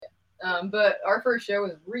But our first show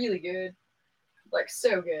was really good, like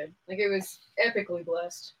so good. Like it was epically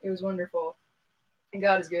blessed. It was wonderful, and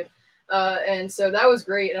God is good. And so that was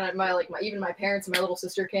great. And even my parents and my little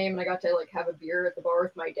sister came, and I got to like have a beer at the bar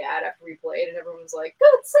with my dad after we played, and everyone was like,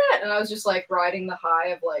 "Good set," and I was just like riding the high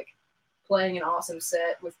of like playing an awesome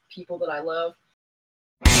set with people that I love.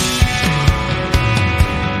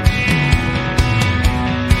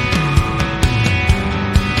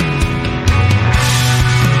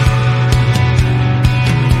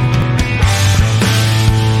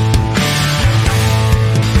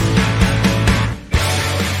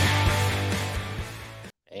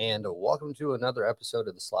 And welcome to another episode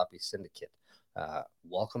of the Sloppy Syndicate.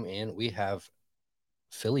 Welcome in. We have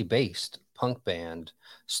Philly-based punk band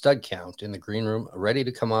Stud Count in the green room, ready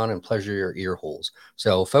to come on and pleasure your ear holes.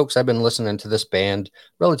 So, folks, I've been listening to this band,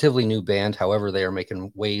 relatively new band. However, they are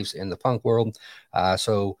making waves in the punk world.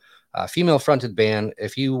 Female-fronted band.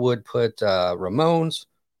 If you would put Ramones,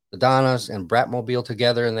 the Donnas, and Bratmobile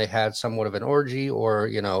together, and they had somewhat of an orgy or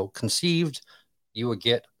conceived, you would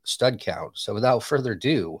get Stud Count. So, without further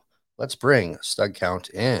ado, let's bring Stud Count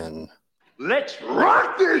in. Let's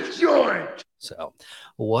rock this joint. So,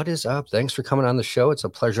 what is up? Thanks for coming on the show. It's a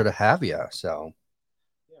pleasure to have you. So,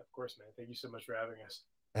 yeah, of course, man. Thank you so much for having us.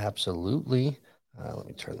 Absolutely. Let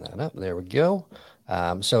me turn that up. There we go.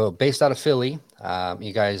 So, based out of Philly,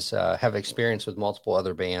 you guys have experience with multiple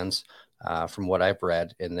other bands, from what I've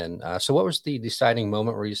read. And then, so what was the deciding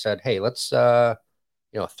moment where you said, "Hey, let's throw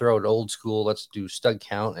it old school. Let's do Stud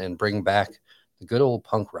Count and bring back the good old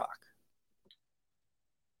punk rock"?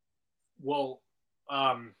 Well,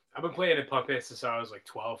 I've been playing in punk bands since I was like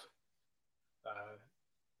 12.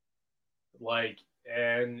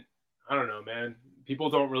 And I don't know, man. People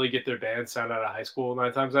don't really get their band sound out of high school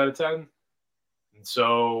 9 times out of 10. And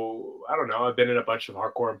so, I don't know. I've been in a bunch of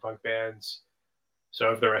hardcore and punk bands. So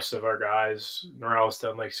have the rest of our guys. Norell's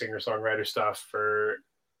done like singer-songwriter stuff for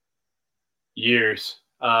years.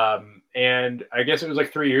 And I guess it was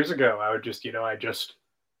like 3 years ago. I just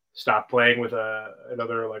stopped playing with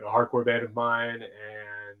another like a hardcore band of mine,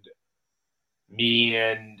 and me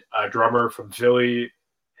and a drummer from Philly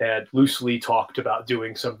had loosely talked about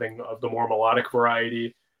doing something of the more melodic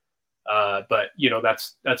variety. But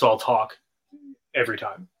that's all talk every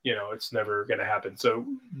time. It's never going to happen. So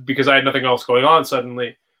because I had nothing else going on,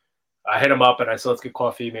 suddenly I hit him up and I said, "Let's get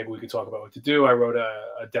coffee. Maybe we could talk about what to do." I wrote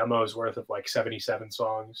a demo's worth of like 77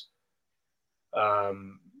 songs.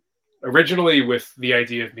 Originally with the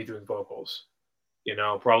idea of me doing vocals,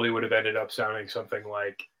 probably would have ended up sounding something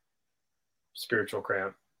like Spiritual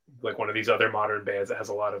Cramp, like one of these other modern bands that has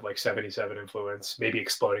a lot of like 77 influence, maybe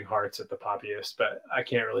Exploding Hearts at the poppiest, but I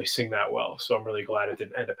can't really sing that well. So I'm really glad it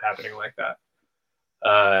didn't end up happening like that.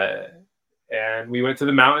 And we went to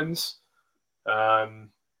the mountains,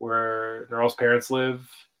 where Norell's parents live,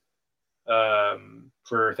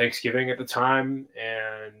 for Thanksgiving at the time.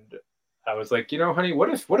 And I was like, honey, what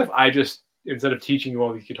if I just, instead of teaching you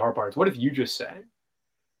all these guitar parts, what if you just sang?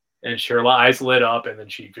 And her eyes lit up, and then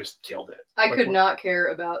she just killed it. I could not care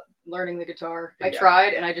about learning the guitar. I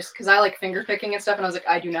tried, and because I like finger picking and stuff, and I was like,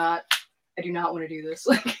 I do not want to do this.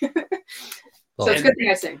 So it's a good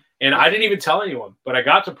thing I sing. And I didn't even tell anyone, but I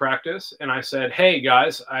got to practice, and I said, "Hey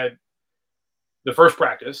guys," the first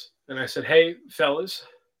practice, and I said, "Hey fellas,"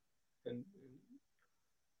 and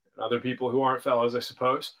other people who aren't fellas, I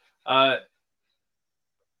suppose.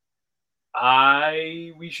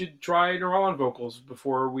 We should try Norell on vocals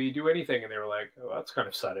before we do anything. And they were like, "Oh, that's kind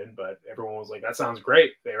of sudden," but everyone was like, "That sounds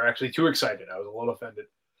great." They were actually too excited. I was a little offended.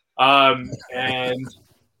 And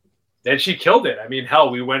then she killed it. I mean,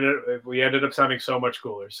 hell, we ended up sounding so much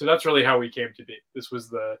cooler. So that's really how we came to be. This was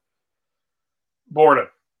the boredom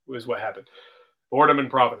was what happened. Boredom and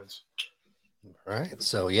Providence. All right.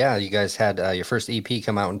 So, yeah, you guys had your first EP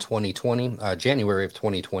come out in 2020, January of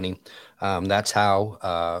 2020. That's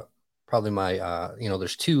how probably my,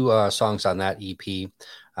 there's 2 songs on that EP.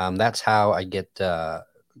 That's how I get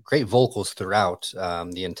great vocals throughout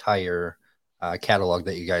the entire catalog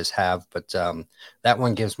that you guys have. But that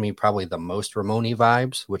one gives me probably the most Ramone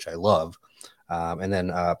vibes, which I love. And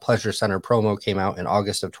then Pleasure Center Promo came out in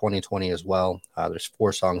August of 2020 as well. There's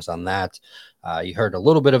 4 songs on that. You heard a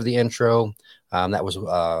little bit of the intro that was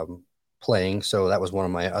playing. So that was one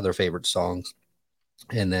of my other favorite songs.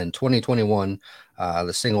 And then 2021,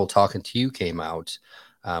 the single Talking to You came out.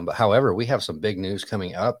 But however, we have some big news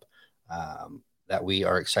coming up that we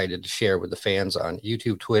are excited to share with the fans on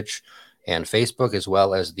YouTube, Twitch, and Facebook, as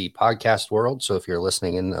well as the podcast world. So if you're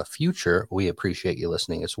listening in the future, we appreciate you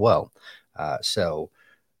listening as well. So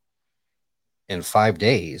in 5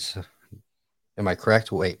 days, am I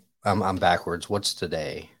correct? Wait, I'm backwards. What's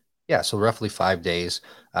today? Yeah, so roughly 5 days.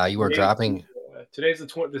 You are dropping. Today's the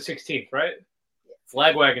 16th, right?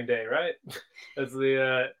 Flag Wagon Day, right? That's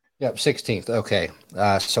the. Yep, 16th. Okay.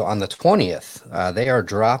 So on the 20th, they are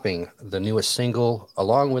dropping the newest single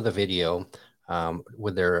along with a video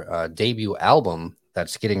with their debut album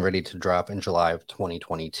that's getting ready to drop in July of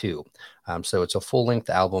 2022. So it's a full-length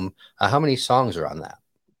album. How many songs are on that?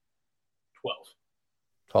 12.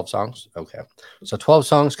 12 songs? Okay. So 12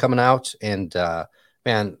 songs coming out, and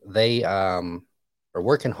man, they are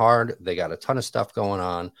working hard. They got a ton of stuff going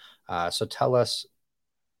on. So tell us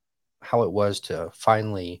how it was to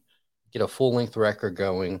finally get a full-length record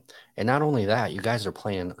going. And not only that, you guys are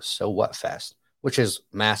playing So What Fest, which is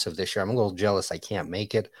massive this year. I'm a little jealous I can't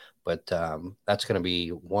make it, but that's going to be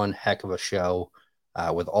one heck of a show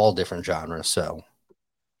with all different genres. So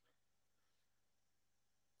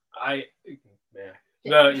I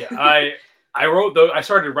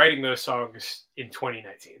started writing those songs in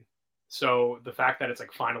 2019. So the fact that it's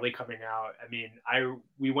like finally coming out, I mean,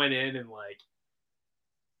 we went in and like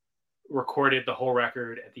recorded the whole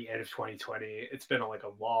record at the end of 2020. It's been like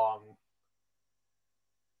a long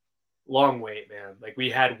wait, man. Like we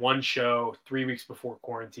had one show 3 weeks before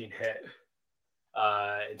quarantine hit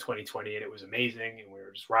in 2020, and it was amazing, and we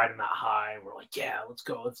were just riding that high, and we're like, yeah, let's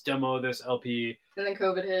go, let's demo this LP. And then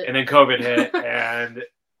COVID hit. And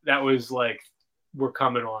that was like, we're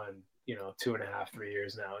coming on 2.5, 3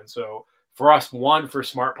 years now. And so for us, for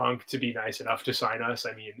Smart Punk to be nice enough to sign us,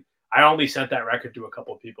 I mean, I only sent that record to a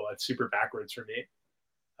couple of people. That's super backwards for me.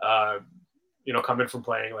 Coming from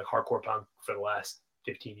playing like hardcore punk for the last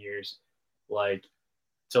 15 years, like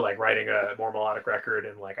to like writing a more melodic record,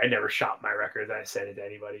 and like I never shot my record that I sent it to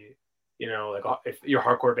anybody. Like if your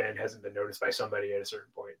hardcore band hasn't been noticed by somebody at a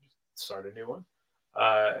certain point, just start a new one.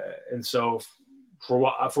 And so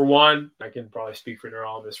for one, I can probably speak for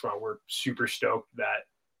Neural on this front. We're super stoked that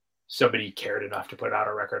somebody cared enough to put out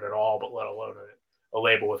a record at all, but let alone a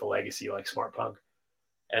label with a legacy like Smart Punk.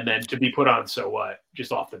 And then to be put on So What,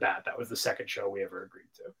 just off the bat, that was the second show we ever agreed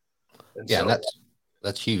to. And yeah, so,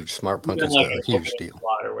 that's huge. Smart Punk is like a huge deal.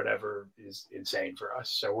 Or whatever is insane for us.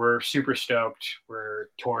 So we're super stoked. We're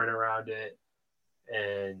touring around it.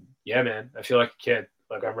 And yeah, man, I feel like a kid.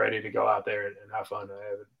 Like I'm ready to go out there and have fun. I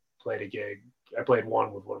haven't played a gig. I played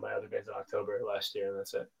one with one of my other bands in October last year, and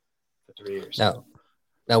that's it for 3 years.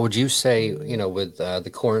 Now, would you say, with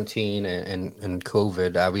the quarantine and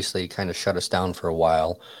COVID, obviously kind of shut us down for a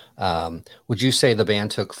while, would you say the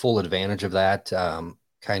band took full advantage of that,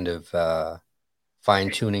 kind of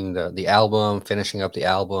fine-tuning the album, finishing up the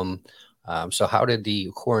album? So how did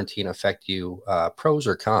the quarantine affect you, pros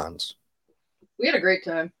or cons? We had a great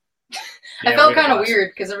time. I felt kind of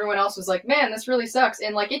weird because everyone else was like, man, this really sucks.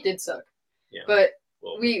 And like, it did suck. Yeah. But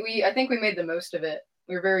I think we made the most of it.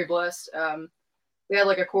 We were very blessed. We had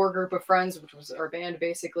like a core group of friends, which was our band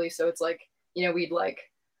basically. So it's like, we'd like,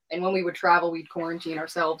 and when we would travel, we'd quarantine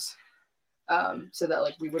ourselves so that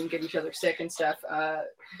like we wouldn't get each other sick and stuff.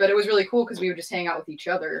 But it was really cool because we would just hang out with each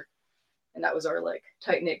other. And that was our like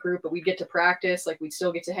tight knit group, but we'd get to practice. Like we'd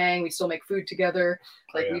still get to hang. We'd still make food together.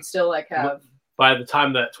 Like we'd still like have. By the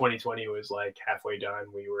time that 2020 was like halfway done,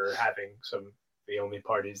 we were having the only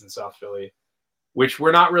parties in South Philly, which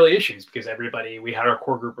were not really issues because we had our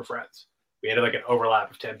core group of friends. We had like an overlap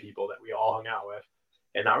of 10 people that we all hung out with,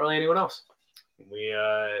 and not really anyone else.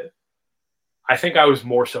 I think I was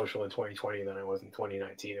more social in 2020 than I was in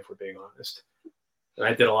 2019, if we're being honest. And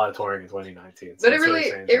I did a lot of touring in 2019. So but it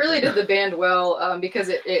really did the band well because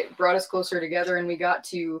it brought us closer together, and we got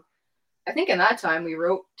to, I think in that time we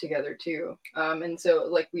wrote together too. And so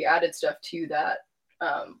like we added stuff to that.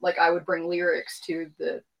 Like I would bring lyrics to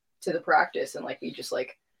the practice, and like we just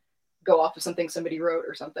like go off of something somebody wrote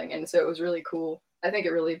or something. And so it was really cool. I think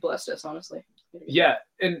it really blessed us, honestly. Yeah.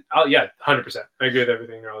 And 100%. I agree with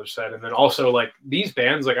everything Neural just said. And then also like these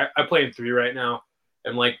bands, like I play in 3 right now.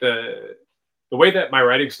 And like the way that my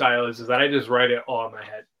writing style is that I just write it all in my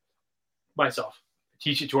head myself. I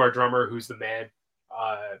teach it to our drummer, who's the man,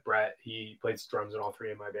 Brett. He plays drums in all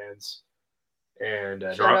 3 of my bands. And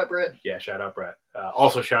shout out Brett. Yeah, shout out Brett.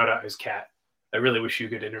 Also shout out his cat. I really wish you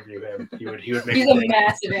could interview him. He would make. He's a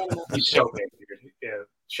massive animal. He's so big, dude. Yeah.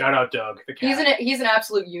 Shout out Doug, the cat. He's an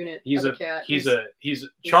absolute unit. He's a cat. He's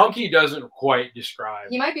chunky. Doesn't quite describe.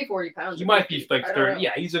 He might be 40 pounds. He might be like 30.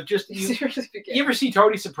 Yeah, he's seriously big. You ever see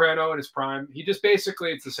Tony Soprano in his prime? He just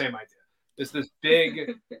basically, it's the same idea. It's this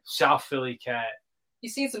big South Philly cat.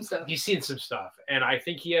 He's seen some stuff. And I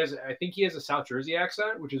think he has a South Jersey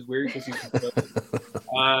accent, which is weird because he's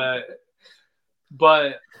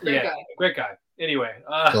but great guy. Anyway,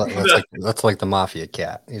 that's like the mafia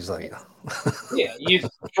cat. He's like, yeah, he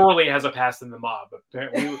surely has a past in the mob. But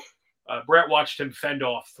Brett watched him fend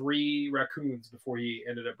off 3 raccoons before he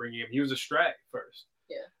ended up bringing him. He was a stray first.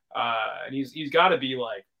 And he's got to be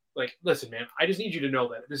like, listen, man, I just need you to know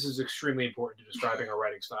that this is extremely important to describing our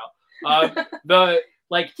writing style.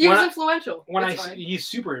 He was influential. He's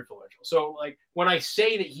super influential. So like when I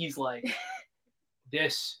say that he's like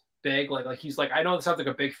this big, like he's like, I know it sounds like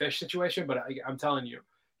a big fish situation, but I'm telling you,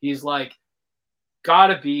 he's like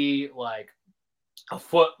gotta be like a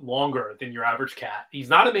foot longer than your average cat. He's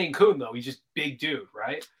not a Maine Coon though. He's just big dude,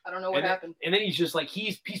 right? I don't know what happened. And then he's just like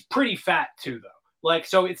he's pretty fat too though. Like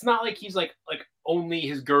so it's not like he's like only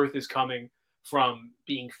his girth is coming from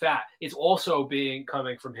being fat. It's also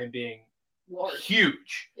coming from him being large.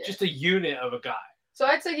 Huge. Yeah. Just a unit of a guy. So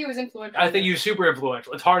I'd say he was influential. I think he was super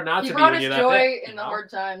influential. It's hard not to be. He brought us joy in the hard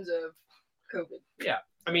times of COVID. Yeah.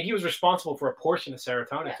 I mean, he was responsible for a portion of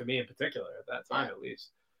serotonin for me in particular at that time, at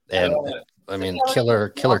least. And I mean, killer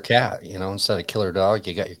cat, you know, instead of killer dog,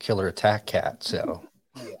 you got your killer attack cat. So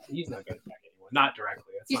yeah, he's not going to attack anyone. Not directly.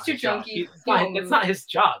 He's too chunky. It's not his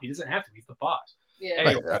job. He doesn't have to. He's the boss. Yeah.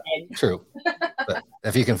 Anyway, true. But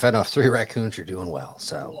if you can fend off 3 raccoons, you're doing well.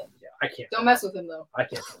 So yeah, I can't. Don't mess with him though. I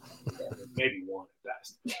can't. Maybe 1 at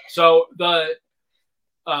best. So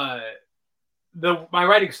my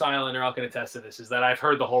writing style, and Earl can attest to this, is that I've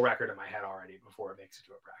heard the whole record in my head already before it makes it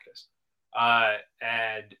to a practice.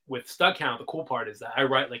 And with Stud Count, the cool part is that I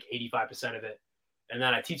write like 85% of it, and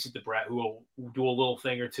then I teach it to Brett, who will do a little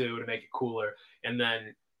thing or two to make it cooler, and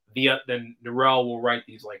then Narelle will write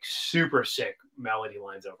these like super sick melody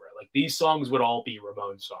lines over it. Like these songs would all be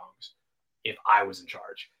Ramones songs if I was in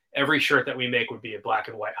charge. Every shirt that we make would be a black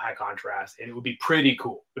and white high contrast, and it would be pretty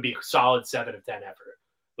cool. It would be a solid 7 of 10 effort.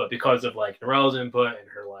 But because of like Narelle's input and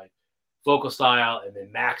her like vocal style, and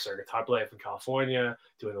then Max, our guitar player from California,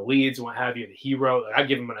 doing the leads and what have you, that he wrote, like I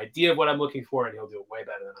give him an idea of what I'm looking for, and he'll do it way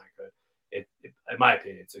better than I could. In my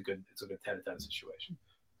opinion, it's a good 10 of 10 situation.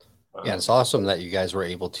 Yeah, it's awesome that you guys were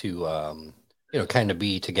able to, kind of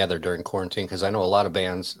be together during quarantine, because I know a lot of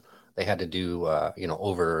bands, they had to do,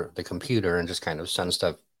 over the computer and just kind of send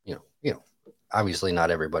stuff, obviously not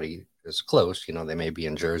everybody is close, they may be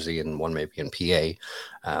in Jersey and one may be in PA.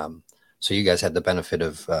 So you guys had the benefit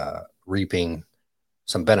of reaping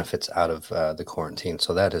some benefits out of the quarantine.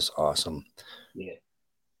 So that is awesome. Yeah.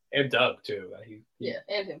 And Doug too.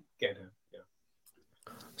 And him. Yeah.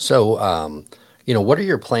 So, what are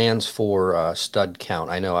your plans for Stud Count?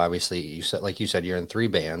 I know, obviously, you said, you're in 3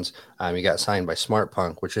 bands. You got signed by Smart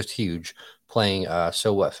Punk, which is huge. Playing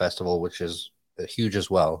So What Festival, which is huge as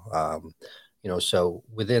well. So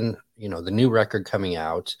within the new record coming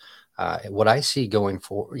out, what I see going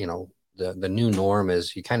for the new norm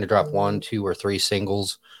is you kind of drop 1, 2, or 3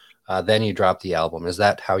 singles, then you drop the album. Is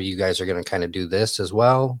that how you guys are going to kind of do this as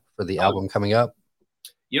well for the album coming up?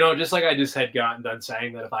 Just like I just had gotten done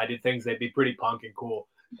saying that if I did things, they'd be pretty punk and cool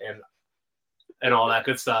and all that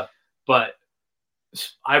good stuff. But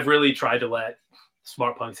I've really tried to let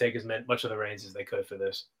Smart Punk take as much of the reins as they could for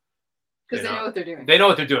this. Because they know what they're doing. They know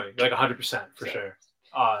what they're doing, like 100% for sure.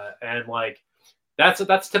 And like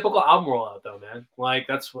that's typical album rollout though, man. Like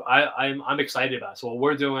that's what I'm excited about. So what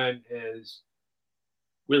we're doing is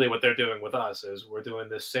really what they're doing with us is we're doing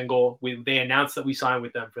this single. They announced that we signed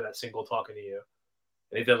with them for that single Talking to You.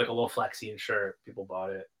 They did like a little flexi and shirt. People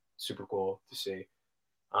bought it. Super cool to see.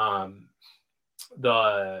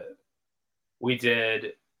 We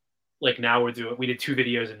did 2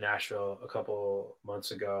 videos in Nashville a couple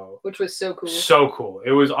months ago, which was so cool. So cool.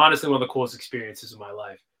 It was honestly one of the coolest experiences of my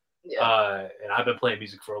life. Yeah. And I've been playing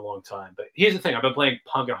music for a long time, but here's the thing: I've been playing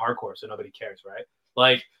punk and hardcore, so nobody cares, right?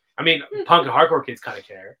 Like, I mean, punk and hardcore kids kind of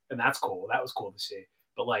care, and that's cool. That was cool to see.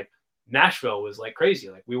 But like, Nashville was like crazy.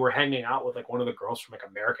 Like we were hanging out with like one of the girls from like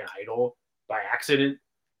American Idol by accident.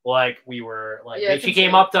 Like we were like, she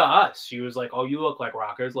came up to us. She was like, "Oh, you look like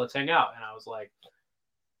rockers. Let's hang out." And I was like,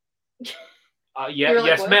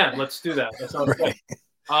 yes, ma'am. Let's do that. That sounds great.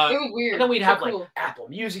 It was weird. And then we'd have like Apple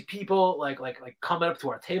Music people like coming up to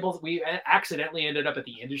our tables. We accidentally ended up at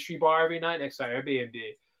the Industry Bar every night next to our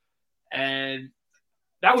Airbnb, and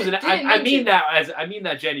that was I mean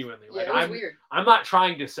that genuinely. Like it was weird. I'm not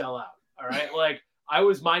trying to sell out. All right, like I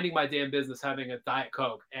was minding my damn business, having a Diet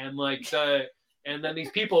Coke, and and then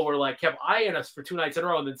these people were like kept eyeing us for 2 nights in a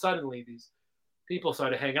row, and then suddenly these people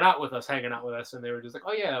started hanging out with us, and they were just like,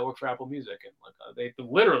 "Oh yeah, I work for Apple Music," and like they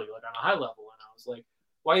literally like on a high level, and I was like,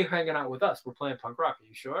 "Why are you hanging out with us? We're playing punk rock. Are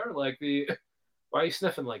you sure? Like why are you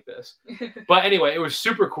sniffing like this?" But anyway, it was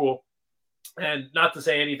super cool. And not to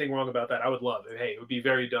say anything wrong about that, I would love it. Hey, it would be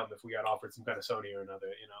very dumb if we got offered some kind of Sony or another,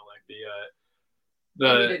 like we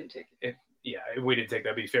didn't take it. yeah, we didn't take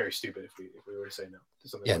that'd be very stupid if we were to say no to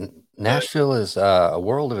something. Yeah, like that. Nashville is a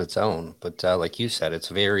world of its own, but like you said, it's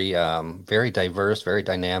very, very diverse, very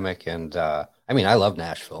dynamic, and I mean, I love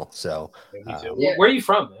Nashville. So, Yeah, me too. Yeah. Where are you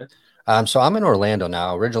from, man? so I'm in Orlando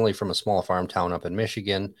now, originally from a small farm town up in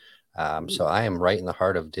Michigan. So I am right in the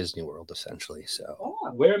heart of Disney World, essentially. So,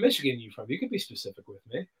 Oh, where in Michigan are you from? You could be specific with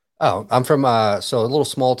me. oh, I'm from so a little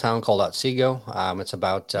small town called Otsego. It's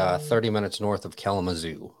about 30 minutes north of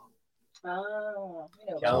Kalamazoo. Oh,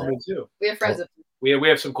 you know, Kalamazoo. we have friends. We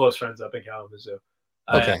have some close friends up in Kalamazoo.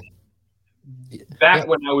 Okay. Back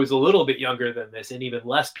when I was a little bit younger than this, and even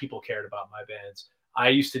less people cared about my bands, I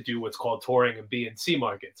used to do what's called touring and B&C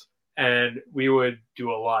markets, and we would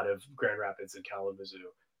do a lot of Grand Rapids and Kalamazoo.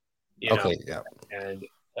 Okay, yeah. And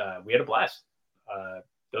we had a blast.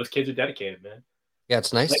 Those kids are dedicated, man. Yeah,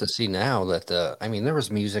 it's nice to see now that I mean, there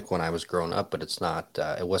was music when I was growing up, but it's not,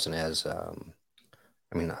 it wasn't as,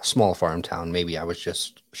 I mean, a small farm town. Maybe I was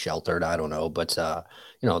just sheltered. I don't know. But,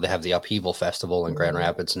 you know, they have the Upheaval Festival in Grand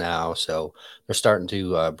Rapids now. So they're starting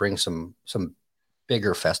to bring some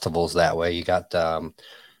bigger festivals that way. You got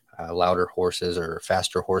Louder Horses or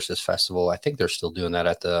Faster Horses Festival. I think they're still doing that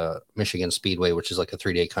at the Michigan Speedway, which is like a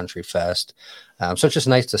 3-day country fest. So it's just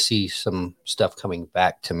nice to see some stuff coming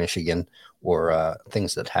back to Michigan or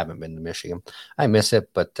things that haven't been to Michigan. I miss it,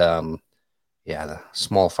 but yeah, the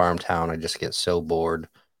small farm town, I just get so bored.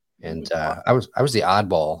 And I was the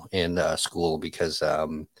oddball in school because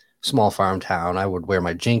small farm town, I would wear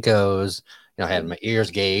my Jinkos. You know, I had my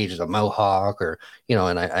ears gauged, a mohawk, or you know,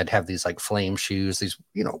 and I'd have these like flame shoes, these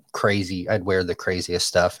crazy. I'd wear the craziest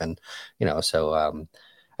stuff, and so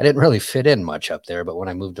I didn't really fit in much up there. But when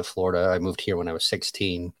I moved to Florida, I moved here when I was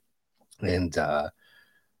 16, and it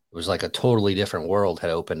was like a totally different world had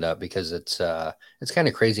opened up because it's kind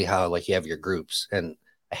of crazy how like you have your groups, and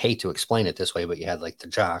I hate to explain it this way, but you had like the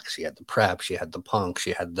jocks, you had the preps, you had the punks,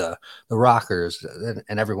 you had the rockers,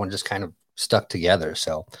 and everyone just kind of stuck together.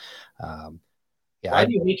 So yeah. Why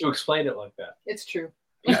do you need to explain it like that? It's true.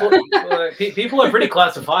 People are pretty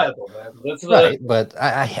classifiable, man. That's right, but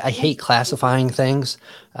I hate classifying things.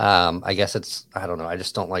 I guess I don't know. I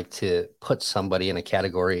just don't like to put somebody in a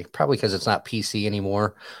category, probably because it's not PC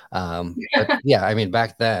anymore. But yeah, I mean,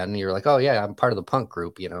 back then you're like, oh yeah, I'm part of the punk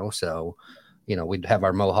group, so we'd have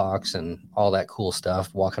our mohawks and all that cool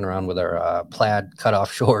stuff, walking around with our plaid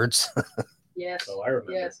cutoff shorts. Yes. Oh, I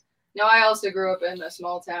remember. Yes. No, I also grew up in a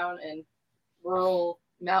small town in rural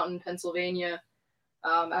mountain Pennsylvania.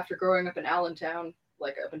 After growing up in Allentown,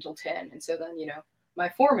 like up until 10. And so then, my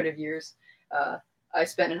formative years, I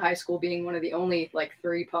spent in high school being one of the only like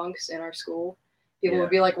 3 punks in our school. People would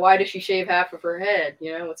be like, why does she shave half of her head?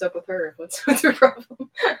 What's up with her? What's her problem?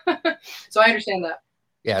 So I understand that.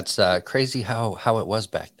 Yeah, it's crazy how it was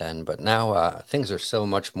back then. But now things are so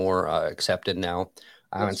much more accepted now.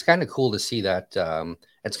 It's kind of cool to see that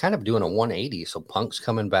it's kind of doing a 180. So punk's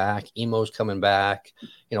coming back, emo's coming back,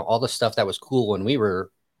 all the stuff that was cool when we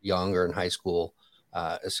were younger in high school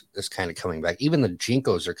is kind of coming back. Even the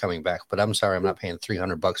Jinkos are coming back, but I'm sorry, I'm not paying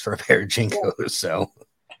 $300 for a pair of Jinkos. So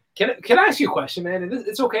can I ask you a question, man?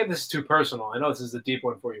 It's okay if this is too personal. I know this is a deep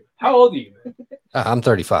one for you. How old are you, man? I'm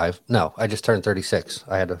 35. No, I just turned 36.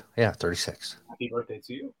 36. Happy birthday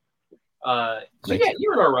to you. So yeah,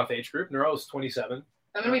 you're in our rough age group. Neuro's 27.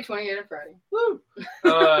 I'm going to be 28 on Friday. Woo!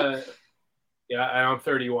 Yeah, I'm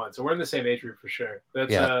 31, so we're in the same age group for sure.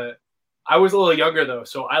 That's I was a little younger though,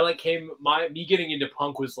 so I like me getting into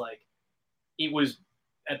punk was like, it was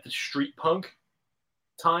at the street punk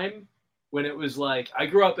time when it was like, I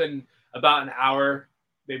grew up in about an hour,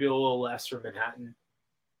 maybe a little less from Manhattan.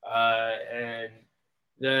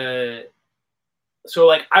 So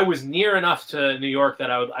like I was near enough to New York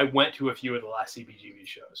that I went to a few of the last CBGB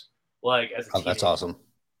shows. Like as a teenager. That's awesome.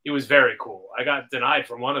 It was very cool. I got denied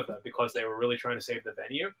from one of them because they were really trying to save the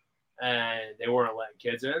venue and they weren't letting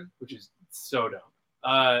kids in, which is so dumb.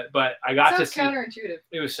 But I got to see counterintuitive.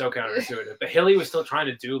 It was so counterintuitive. But Hilly was still trying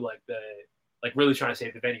to do really trying to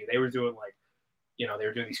save the venue. They were doing they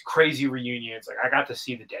were doing these crazy reunions. Like I got to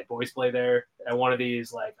see the Dead Boys play there at one of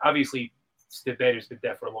these. Like obviously Steve Vader's been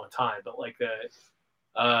dead for a long time, but like it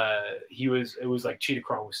was like Cheetah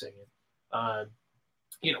Chrome was singing.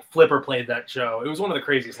 Flipper played that show. It was one of the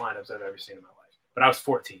craziest lineups I've ever seen in my life. But I was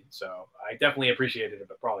 14, so I definitely appreciated it,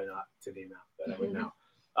 but probably not to the amount that I would now.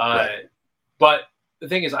 Right. But the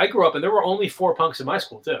thing is, I grew up, and there were only 4 punks in my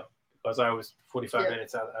school, too, because I was 45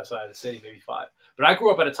 minutes outside of the city, maybe 5. But I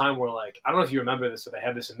grew up at a time where, like, I don't know if you remember this, or they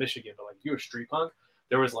had this in Michigan, but, like, if you were street punk,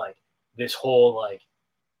 there was, like, this whole, like,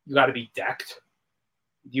 you got to be decked.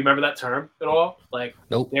 Do you remember that term at all? Like,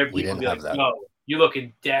 nope, we didn't have that. No, you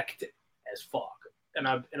looking decked as fuck. and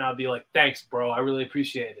I'd be like, thanks, bro. I really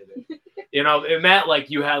appreciated it. It meant like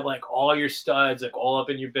you had like all your studs like all up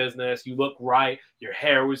in your business. You look right. Your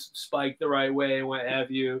hair was spiked the right way and what have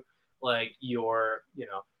you. Like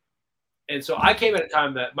and so I came at a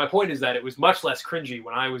time that my point is that it was much less cringy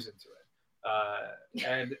when I was into it.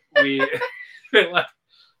 And we,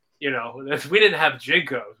 we didn't have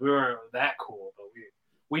Jinkos. We weren't that cool, but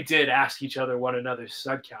we did ask each other one another's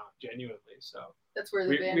stud count genuinely. So that's where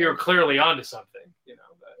we were clearly onto something,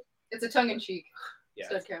 But it's a tongue-in-cheek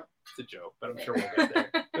stud count. It's a joke, but I'm sure we'll get there.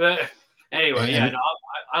 But anyway,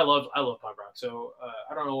 I love punk rock. So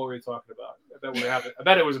I don't know what we were talking about. I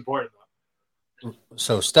bet it was important though.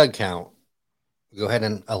 So stud count. Go ahead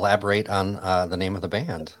and elaborate on the name of the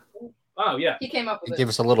band. Oh yeah, he came up with it. Give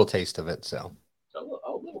us a little taste of it. So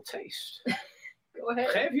a little taste. Go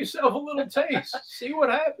ahead. Have yourself a little taste. See what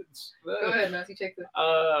happens. Go ahead, Matthew. Take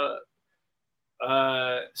the.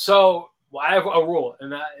 So I have a rule,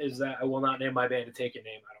 and that is that I will not name my band to take a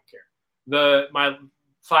name. I don't care. My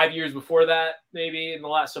 5 years before that, maybe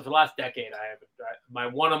for the last decade, I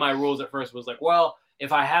haven't. One of my rules at first was like, well,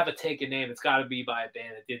 if I have a take a name, it's got to be by a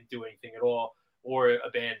band that didn't do anything at all, or a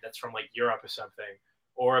band that's from like Europe or something,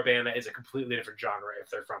 or a band that is a completely different genre if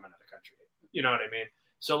they're from another country. You know what I mean?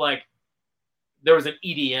 So like, there was an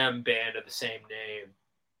EDM band of the same name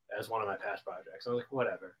as one of my past projects. I was like,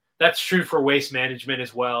 whatever. That's true for Waste Management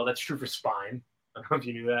as well. That's true for Spine. I don't know if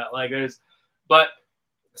you knew that. Like but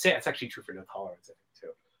it's actually true for No Tolerance, I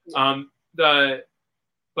think, too.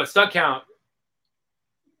 But Stud Count,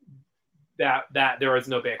 that there is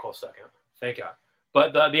no band called Stud Count. Thank God.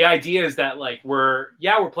 But the idea is that like we're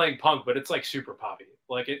playing punk, but it's like super poppy.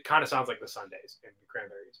 Like it kind of sounds like the Sundays and the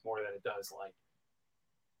Cranberries more than it does like,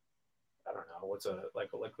 I don't know, what's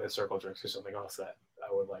like the Circle Jerks or something else that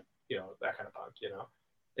I would like, that kind of punk,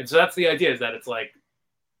 And so that's the idea, is that it's like,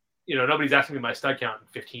 nobody's asking me my stud count in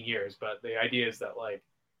 15 years, but the idea is that like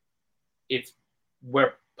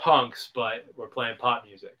we're punks, but we're playing pop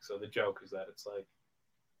music. So the joke is that it's like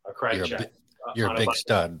a credit check. You're a big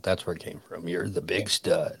stud. That's where it came from. You're the big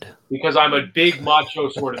stud. Because I'm a big macho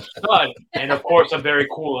sort of stud, and of course I'm very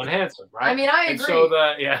cool and handsome, right? I mean, I agree. And so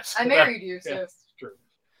I married you, so it's true.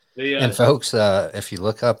 And folks, if you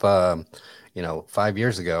look up, 5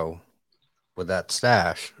 years ago, with that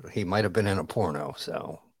stash, he might have been in a porno.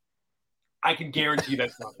 So I can guarantee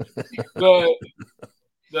that's not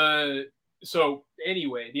So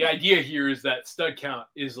anyway, the idea here is that stud count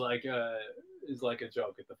is like a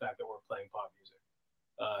joke at the fact that we're playing pop music.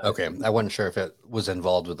 Okay, I wasn't sure if it was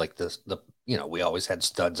involved with like we always had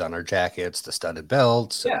studs on our jackets, the studded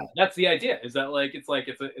belts. Yeah, that's the idea. Is that like it's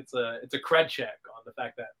a cred check on the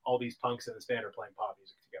fact that all these punks in this band are playing pop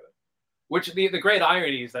music together. Which the great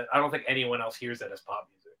irony is that I don't think anyone else hears that as pop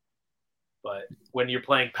music. But when you're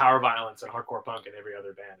playing power violence and hardcore punk in every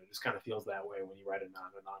other band, it just kind of feels that way when you write a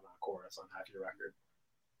non chorus on half your record.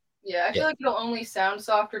 Yeah, I feel like it'll only sound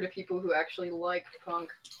softer to people who actually liked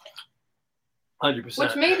punk. 100%.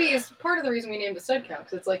 Which maybe is part of the reason we named it stud count,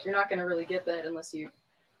 because it's like you're not going to really get that unless you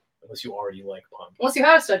already like punk. Unless you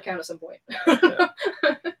had a stud count at some point. Yeah.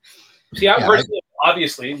 See, personally,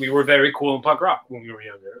 obviously, we were very cool in punk rock when we were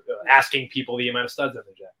younger, asking people the amount of studs on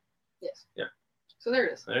their jacket. Yes. Yeah. So there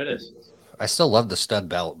it is. There it is. I still love the stud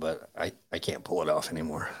belt, but I can't pull it off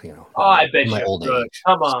anymore. Oh, I bet my you old could. age.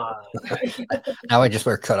 Come on. Now I just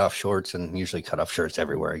wear cutoff shorts, and usually cutoff shirts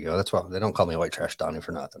everywhere I go. That's why they don't call me White Trash Donnie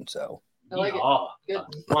for nothing. So I like it. Good.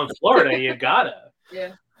 Well, in Florida, you gotta.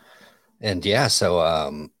 Yeah. And so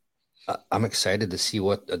I'm excited to see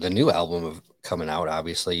what the new album of coming out.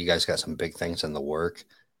 Obviously, you guys got some big things in the works,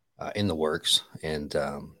 and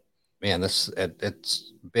man, it's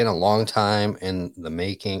been a long time in the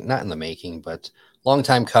making. Not in the making, but long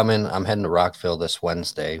time coming. I'm heading to Rockville this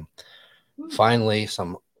Wednesday. Finally,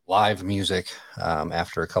 some live music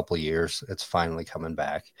after a couple of years. It's finally coming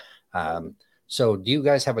back. So do you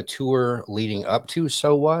guys have a tour leading up to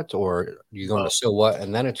So What, or are you going to So What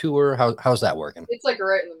and then a tour? How's that working? It's like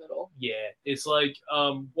right in the middle. Yeah, it's like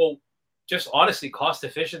just honestly, cost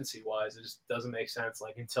efficiency wise, it just doesn't make sense.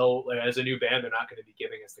 Like until as a new band, they're not going to be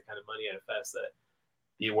giving us the kind of money at a fest that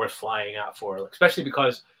be worth flying out for, especially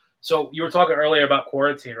because. So you were talking earlier about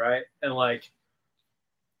quarantine, right? And like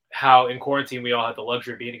how in quarantine we all had the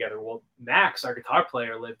luxury of being together. Well, Max, our guitar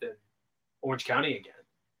player, lived in Orange County again.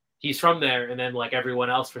 He's from there, and then like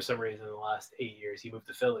everyone else, for some reason, in the last 8 years, he moved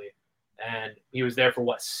to Philly, and he was there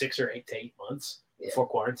for 6 or 8 to 8 months before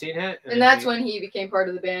quarantine hit. And that's when he became part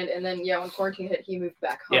of the band, and then when quarantine hit, he moved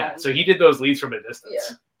back home. Yeah, so he did those leads from a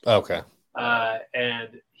distance. Yeah. Okay.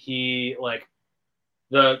 And he like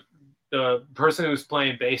the person who was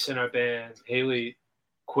playing bass in our band, Haley,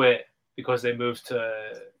 quit because they moved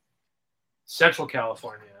to Central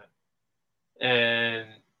California, and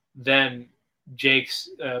then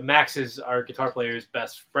Max's, our guitar player's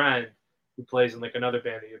best friend, who plays in like another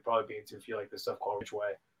band that you'd probably be into if you like this stuff called Which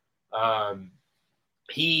Way.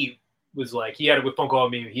 He was like, he had it with Phone Call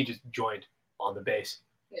Me. He just joined on the bass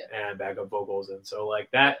and backup vocals, and so like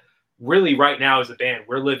that. Really, right now as a band,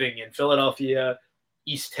 we're living in Philadelphia,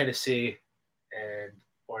 East Tennessee, and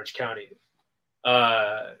Orange County.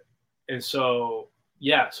 And so,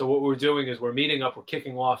 so what we're doing is we're meeting up. We're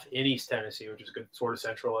kicking off in East Tennessee, which is a good sort of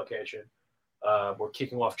central location. We're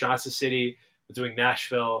kicking off Johnson City. We're doing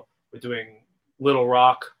Nashville. We're doing Little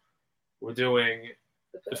Rock. We're doing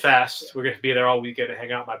the Fest. We're going to be there all weekend to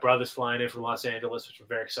hang out. My brother's flying in from Los Angeles, which we're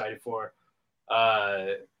very excited for.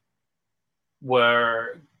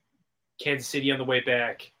 We're Kansas City on the way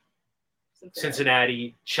back,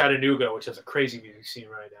 Cincinnati, Chattanooga, which has a crazy music scene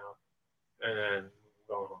right now, and then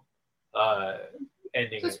going home.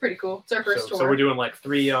 Ending. That's pretty cool. It's our first tour. So we're doing like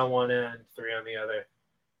 3 on one end, 3 on the other,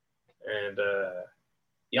 and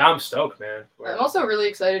I'm stoked, man. I'm also really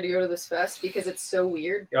excited to go to this fest because it's so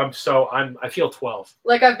weird. I feel 12.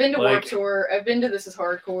 Like I've been to Warped Tour, I've been to This Is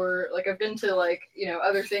Hardcore, like I've been to like,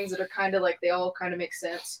 other things that are kind of like, they all kind of make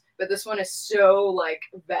sense. But this one is so like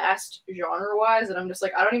vast genre wise that I'm just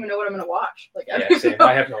like, I don't even know what I'm going to watch. Like, I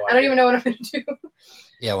have no idea. I don't even know what I'm going to do.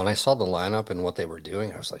 Yeah. When I saw the lineup and what they were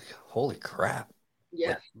doing, I was like, holy crap.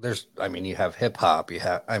 Yeah. Like, you have hip hop, you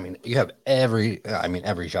have every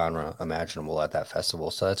genre imaginable at that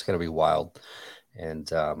festival. So that's going to be wild. And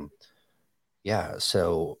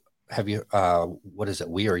so have you, what is it?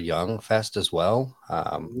 We Are Young Fest as well.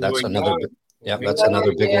 That's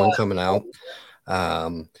another big one coming out.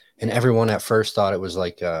 And everyone at first thought it was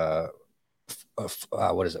like, what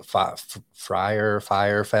is it? Fire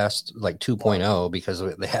Fest, like 2.0, because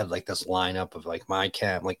they had like this lineup of like My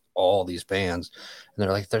Chem, like all these bands. And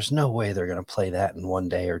they're like, there's no way they're going to play that in 1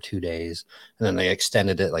 day or 2 days. And then they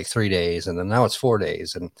extended it like 3 days. And then now it's 4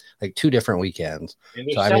 days and like 2 different weekends. And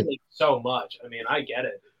they're so much. I mean, I get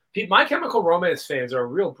it. My Chemical Romance fans are a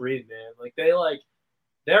real breed, man. Like their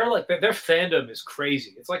fandom is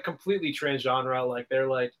crazy. It's like completely transgenre. Like they're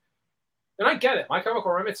like, and I get it. My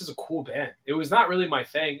Chemical Romance is a cool band. It was not really my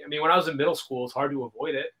thing. I mean, when I was in middle school, it's hard to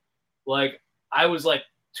avoid it. Like I was like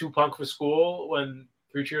too punk for school when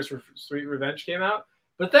 3 Cheers for Sweet Revenge came out.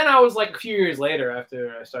 But then I was like a few years later,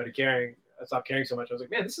 after I stopped caring so much. I was like,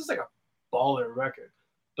 man, this is like a baller record.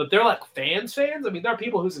 But they're like fans. I mean, there are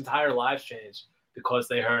people whose entire lives changed because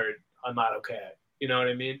they heard I'm Not Okay. You know what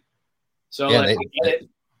I mean? So I get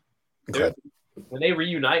it. When they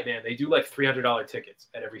reunite, man, they do like $300 tickets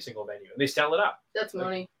at every single venue, and they sell it out. That's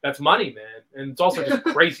money. That's money, man, and it's also just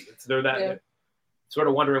crazy. They're sort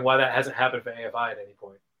of wondering why that hasn't happened for AFI at any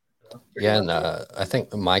point. Yeah, and I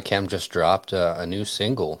think My Chem just dropped a new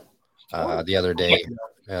single the other day.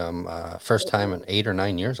 First time in 8 or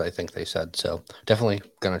 9 years, I think they said. So definitely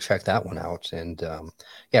gonna check that one out. And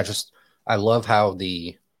I love how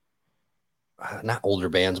the not older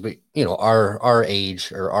bands, but our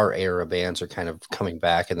age or our era bands are kind of coming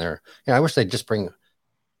back, and they're I wish they'd just bring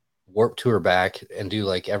Warped Tour back and do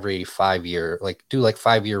like every 5 year, like do like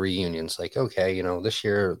 5-year reunions. Like, okay, this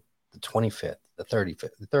year the 25th, the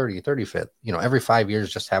 35th, the 35th, every 5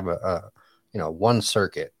 years, just have a one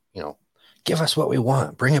circuit, give us what we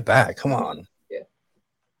want, bring it back. Come on. Yeah.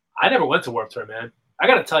 I never went to Warped Tour, man. I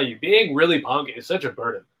got to tell you, being really punk is such a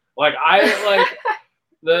burden. Like I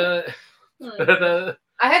I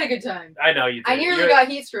had a good time. I know you did. I nearly got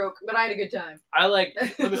heat stroke, but I had a good time. Let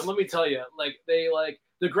me tell you, like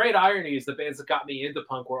the great irony is the bands that got me into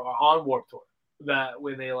punk were on Warped Tour. That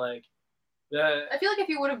when they I feel like if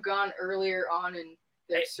you would have gone earlier on in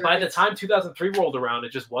their by the time 2003 rolled around,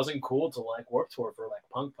 it just wasn't cool to like Warped Tour for like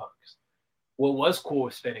punks. What was cool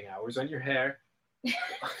was spending hours on your hair,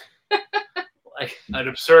 like an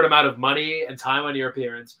absurd amount of money and time on your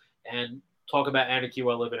appearance, and talk about anarchy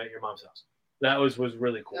while living at your mom's house. That was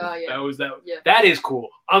really cool. Yeah. That is cool.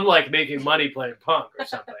 Unlike making money playing punk or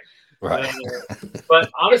something. Right.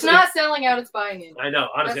 But honestly, it's not selling out, it's buying in. I know.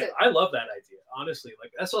 Honestly, I love that idea. Honestly,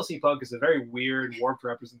 like SLC Punk is a very weird, warped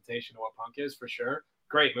representation of what punk is, for sure.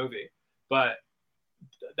 Great movie. But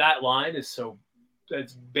that line is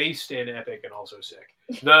it's based in epic and also sick.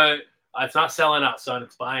 It's not selling out, son.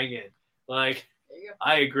 It's buying in. Like,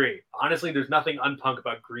 I agree. Honestly, there's nothing unpunk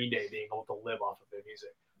about Green Day being able to live off of their music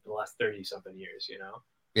for the last 30-something years,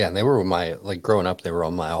 Yeah, and they were growing up, they were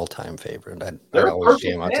on my all-time favorite. I'd They're always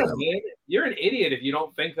jam out to them. Man. You're an idiot if you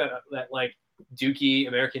don't think that like Dookie,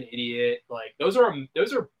 American Idiot, like those are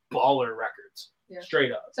baller records. Yeah.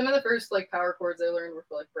 Straight up. Some of the first like power chords I learned were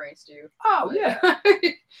for like Brain Stew. Oh yeah.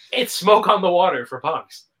 It's Smoke on the Water for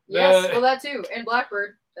punks. Yes, well that too, and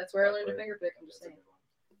Blackbird. That's where I learned to fingerpick. I'm just saying.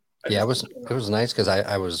 Yeah, it was nice because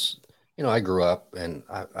I was, you know, I grew up and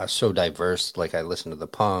I was so diverse. Like I listened to the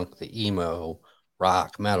punk, the emo,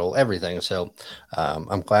 rock, metal, everything. So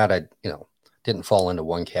I'm glad I, you know, didn't fall into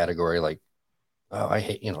one category. Like, oh, I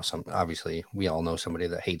hate, you know, some, obviously we all know somebody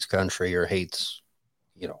that hates country or hates,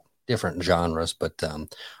 you know, different genres, but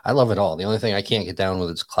I love it all. The only thing I can't get down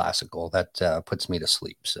with is classical. That puts me to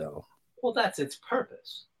sleep. So, well, that's its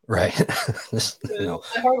purpose. right. You know,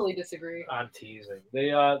 I heartily disagree. I'm teasing.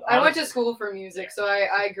 I went to school for music, so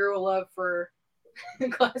I grew a love for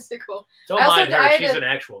classical. Don't mind her. She's an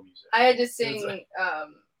actual musician. I had to sing.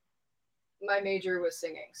 My major was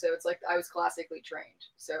singing, so it's like I was classically trained.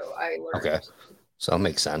 So I learned. Okay, so it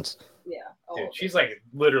makes sense. Yeah. Dude, she's like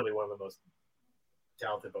literally one of the most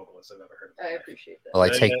talented vocalists I've ever heard. I appreciate that. Well, I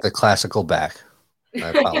take the classical back. I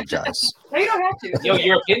apologize. No, you don't have to. Yo,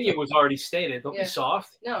 your opinion was already stated. Don't be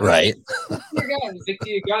soft. No. Right. Your guns. Stick to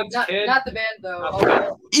your guns, kid. Not the band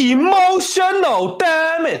though. Emotional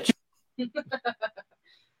damage.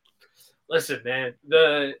 Listen, man.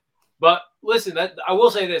 But listen, that I will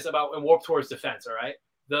say this about in Warped Tour's defense. All right,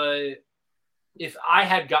 if I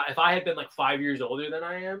had been like 5 years older than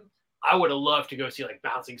I am, I would have loved to go see like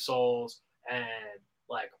Bouncing Souls and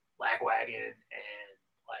like Lagwagon and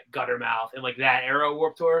like Guttermouth and like that era of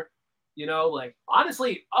Warped Tour. You know, like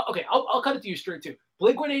honestly, okay, I'll cut it to you straight too.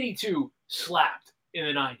 Blink-182 slapped in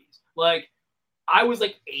the 90s. Like I was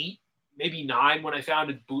like 8, maybe 9 when I found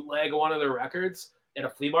a bootleg of one of their records at a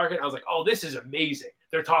flea market. I was like, oh, this is amazing.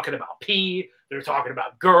 They're talking about pee. They're talking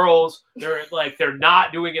about girls. They're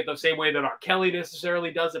not doing it the same way that R. Kelly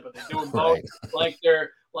necessarily does it, but they're doing both.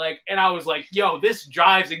 Right. And I was like, yo, this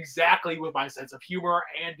jives exactly with my sense of humor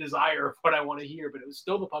and desire of what I want to hear. But it was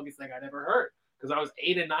still the punkest thing I'd ever heard because I was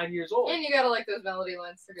 8 and 9 years old. And you gotta like those melody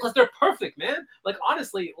lines. Plus, they're perfect, man. Like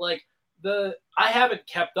honestly, like I haven't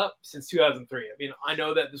kept up since 2003. I mean, I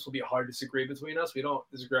know that this will be a hard disagree between us. We don't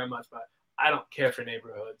disagree on much, but I don't care for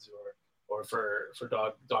Neighborhoods or for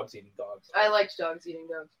dogs eating dogs. I liked Dogs Eating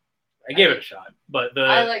Dogs. I gave it a shot, but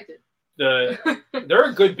I liked it. They're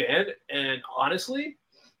a good band, and honestly,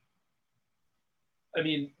 I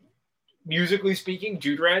mean, musically speaking,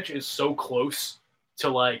 Jude Ranch is so close to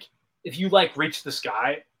like if you like Reach the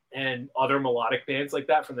Sky and other melodic bands like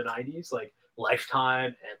that from the 90s, like Lifetime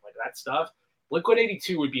and like that stuff.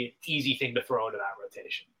 Blink-182 would be an easy thing to throw into that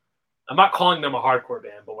rotation. I'm not calling them a hardcore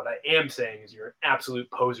band, but what I am saying is you're an absolute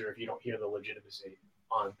poser if you don't hear the legitimacy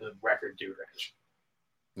on the record Jude Ranch.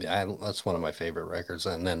 Yeah, that's one of my favorite records.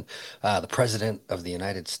 And then the President of the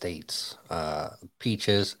United States,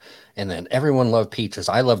 Peaches, and then everyone loved Peaches.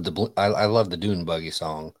 I love the Dune Buggy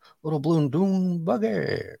song, Little Blue Dune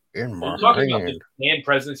Buggy in my talking about the band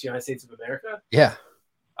Presidents of the United States of America. Yeah.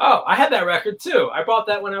 Oh, I had that record too. I bought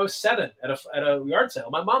that when I was 7 at a yard sale.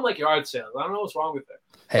 My mom liked yard sales. I don't know what's wrong with it.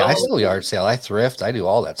 Hey, I still yard sale. I thrift. I do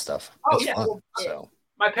all that stuff. Oh, it's yeah. fun, Well, so.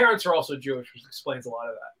 My parents are also Jewish, which explains a lot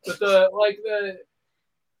of that. But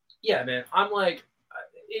yeah, man, I'm like,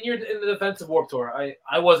 in the defense of Warped Tour,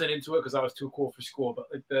 I wasn't into it because I was too cool for school. But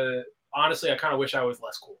like honestly, I kind of wish I was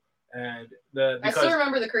less cool. And I still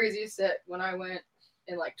remember the craziest set when I went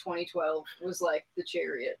in like 2012 was like the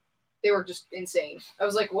Chariot. They were just insane. I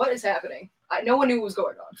was like, what is happening? No one knew what was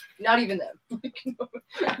going on. Not even them.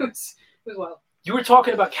 it was wild. You were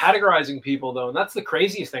talking about categorizing people though, and that's the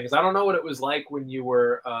craziest thing. Is I don't know what it was like when you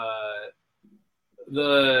were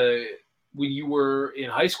when you were in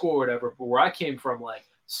high school or whatever, but where I came from, like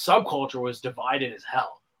subculture was divided as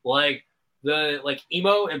hell. Like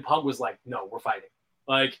emo and punk was like, no, we're fighting.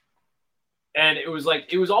 Like, and it was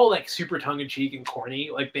all like super tongue in cheek and corny.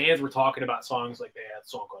 Like bands were talking about songs like they had a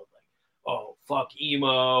song called like, oh fuck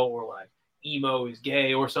emo, or like emo is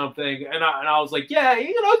gay or something. And I was like, yeah,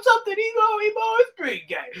 you know something, emo is pretty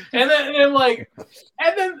gay. And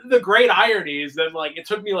then the great irony is that like it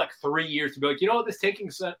took me like 3 years to be like, you know what, this Taking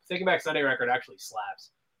Back Sunday record actually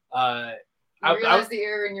slaps. You realized the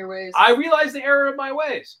error in your ways. I realized the error of my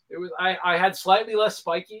ways. It was I had slightly less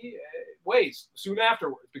spiky ways soon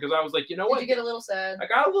afterwards because I was like, you know what? Did you get a little sad? I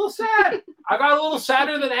got a little sad. I got a little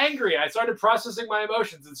sadder than angry. I started processing my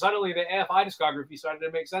emotions, and suddenly the AFI discography started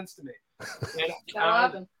to make sense to me.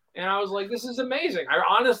 And I was like, this is amazing. I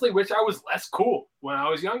honestly wish I was less cool when I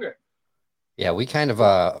was younger. Yeah, we kind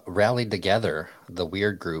of rallied together. The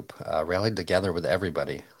Weird group rallied together with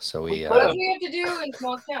everybody. So we. What do we have to do in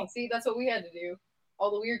small towns? See, that's what we had to do. All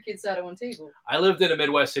the weird kids sat at one table. I lived in a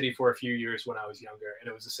Midwest city for a few years when I was younger, and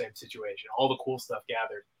it was the same situation. All the cool stuff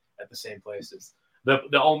gathered at the same places.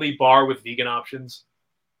 the only bar with vegan options,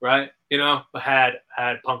 right? You know, had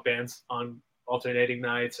punk bands on alternating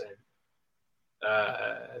nights, and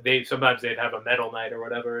they'd have a metal night or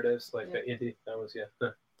whatever it is, like the indie. That was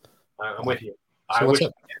I'm with you. So I wish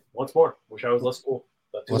once more. Wish I was less cool.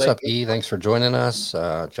 What's up, E? Thanks for joining us.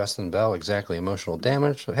 Justin Bell, Exactly Emotional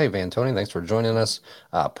Damage. Hey, Van Tony, thanks for joining us.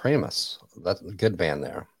 Primus, that's a good band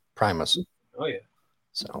there. Primus. Oh yeah.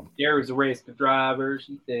 So there was a race to drivers.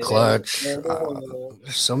 Clutch.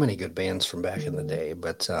 There's so many good bands from back in the day,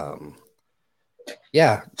 but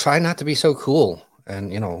yeah, try not to be so cool.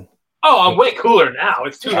 And oh, I'm way cooler now.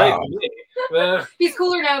 It's too late for me. He's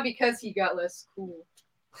cooler now because he got less cool.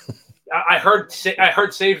 I heard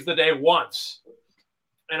Saves the Day once,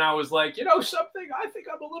 and I was like, something. I think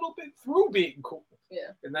I'm a little bit through being cool.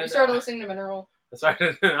 Yeah. And then you started listening to Mineral. I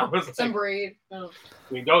was Some like, Braid. Oh.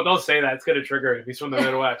 I mean, don't say that. It's gonna trigger him. He's from the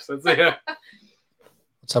Midwest. That's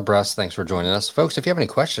What's up, Russ? Thanks for joining us, folks. If you have any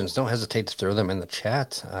questions, don't hesitate to throw them in the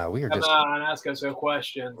chat. We are Come on, ask us a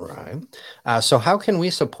question. Right. So, how can we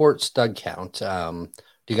support Stud Count? Do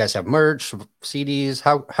you guys have merch, CDs?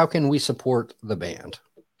 How can we support the band?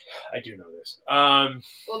 I do know this.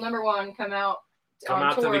 Well, number one, come out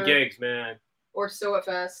to the gigs, man, or So What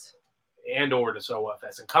Fest, or to So What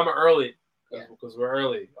Fest, and come early because we're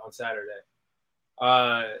early on Saturday.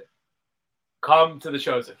 Come to the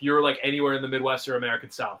shows. If you're like anywhere in the Midwest or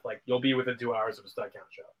American South, like you'll be within 2 hours of a Stud Count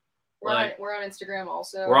show. We're on Instagram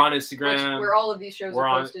also. We're on Instagram. Where all of these shows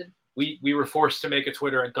are posted. We were forced to make a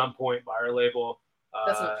Twitter at gunpoint by our label.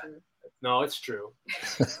 That's not true. No, it's true.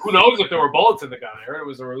 Who knows if there were bullets in the gun? I heard it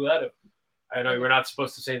was a roulette. I know we're not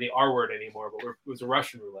supposed to say the R word anymore, but it was a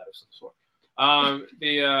Russian roulette of some sort.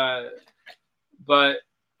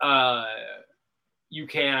 You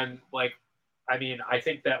can I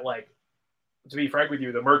think that to be frank with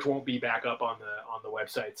you, the merch won't be back up on the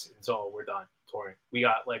websites until we're done touring. We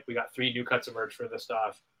got 3 new cuts of merch for this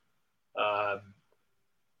stuff.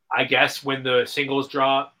 I guess when the singles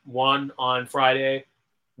drop, one on Friday,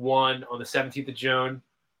 one on the 17th of June,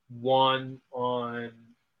 one on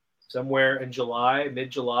somewhere in July,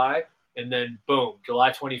 mid-July, and then boom, July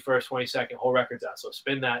 21st, 22nd, whole record's out. So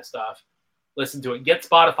spin that stuff, listen to it, get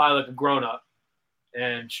Spotify like a grown-up,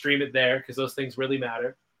 and stream it there because those things really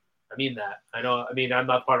matter. I mean that. I'm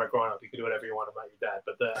not part of growing up. You can do whatever you want about your dad,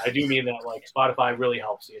 but I do mean that Spotify really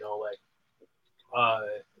helps.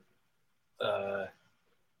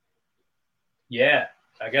 Yeah,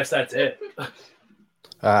 I guess that's it.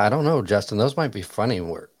 I don't know, Justin. Those might be fighting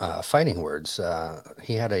words.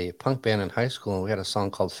 He had a punk band in high school, and we had a song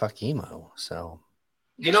called "Fuck Emo." So,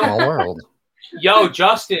 small world. Yo,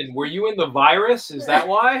 Justin, were you in The Virus? Is that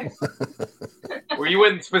why? Were you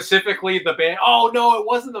in specifically the band? Oh no, it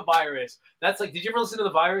wasn't The Virus. That's did you ever listen to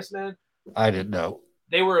The Virus, man? I didn't know.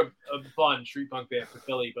 They were a fun street punk band for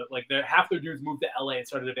Philly, but half their dudes moved to LA and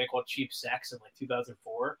started a band called Cheap Sex in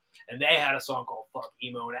 2004, and they had a song called "Fuck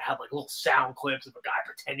Emo," and it had little sound clips of a guy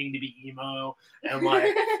pretending to be emo, and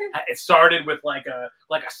it started with a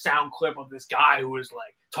sound clip of this guy who was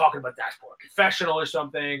talking about Dashboard Confessional or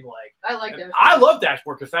something. I like that. I love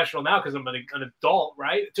Dashboard Confessional now because I'm an adult,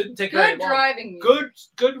 right? It didn't take very long. Driving. Good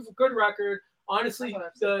record. Honestly,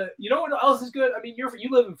 you know what else is good? I mean, you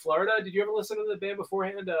live in Florida. Did you ever listen to the band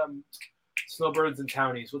beforehand? Snowbirds and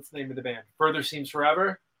Townies. What's the name of the band? Further Seems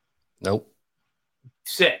Forever? Nope.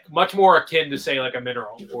 Sick. Much more akin to say a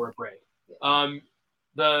Mineral or a Braid. I'm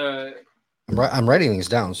writing these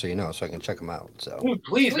down so I can check them out. So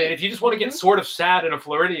please, man, if you just want to get sort of sad in a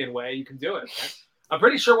Floridian way, you can do it. Man. I'm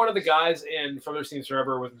pretty sure one of the guys in Further Seems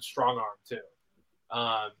Forever was in Strong Arm too.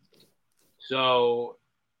 So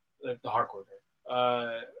the hardcore band.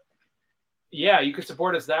 Yeah, you could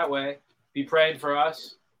support us that way. Be praying for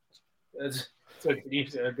us. That's a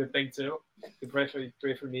good thing too. You pray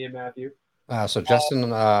for me and Matthew. So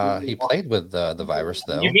Justin, he played with the Virus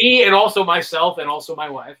though. Me and also myself and also my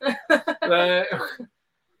wife.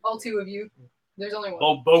 All 2 of you. There's only one.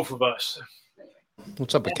 Oh, both of us.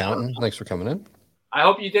 What's up, accountant? Thanks for coming in. I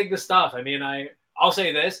hope you dig the stuff. I mean, I'll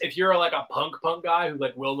say this: if you're a punk guy who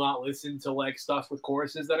will not listen to stuff with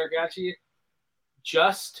choruses that are catchy,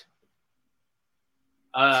 just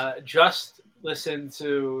listen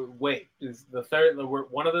to Wait is the third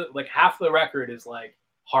one of the half the record is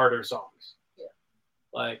harder songs.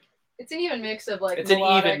 Yeah. It's an even mix of it's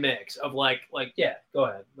melodic, an even mix of yeah, go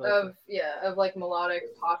ahead. Of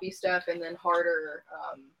melodic poppy stuff and then harder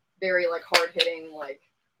very hard hitting I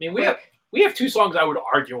mean we have 2 songs I would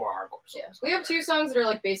argue are hardcore songs. Yeah. We have 2 songs that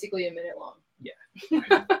are basically a minute long. Yeah.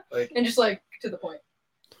 And just to the point.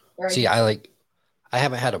 Right? See, I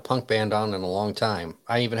haven't had a punk band on in a long time.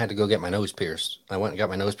 I even had to go get my nose pierced. I went and got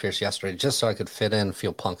my nose pierced yesterday just so I could fit in and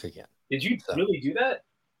feel punk again. Did you So. really do that?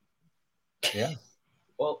 Yeah.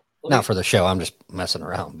 Well, Not for the show. I'm just messing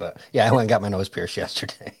around. But yeah, I went and got my nose pierced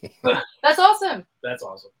yesterday. That's awesome. That's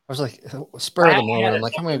awesome. I was like, spur of the moment. I'm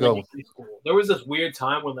like, I'm going to go. High school. There was this weird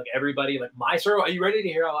time when like everybody, like my circle, are you ready to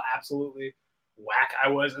hear how absolutely whack I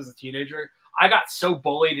was as a teenager? I got so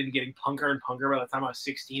bullied into getting punker and punker by the time I was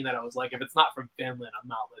 16 that I was like, if it's not from Finland, I'm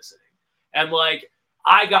not listening. And like,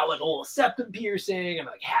 I got like a little septum piercing and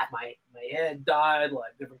like half my head dyed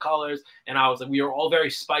like different colors. And I was like, we were all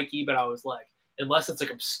very spiky, but I was like, unless it's like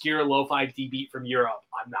obscure lo-fi D-beat from Europe,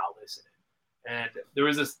 I'm not listening. And there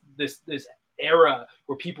was this era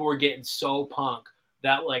where people were getting so punk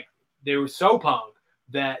that like they were so punk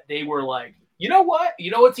that they were like, you know what?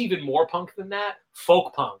 You know what's even more punk than that?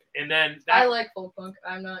 Folk punk. And then I like folk punk.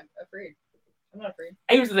 I'm not afraid.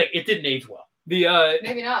 Here's the thing: it didn't age well.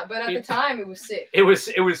 Maybe not, but at the time it was sick. It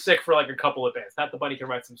was sick for like a couple of bands. Pat the Bunny can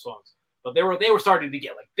write some songs, but they were starting to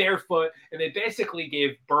get like Barefoot, and they basically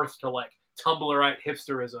gave birth to like Tumblrite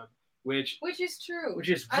hipsterism, which is true. Which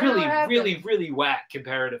is really whack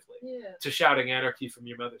comparatively to Shouting Anarchy from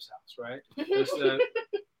Your Mother's House, right?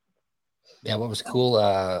 Yeah, what was cool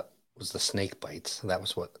was the snake bites. That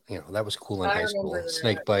was what that was cool in high school.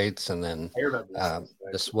 Snake bites, and then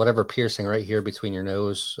this whatever piercing right here between your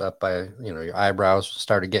nose up by your eyebrows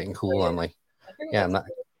started getting cool. I'm like, yeah, I'm not.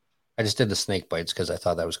 I just did the snake bites because I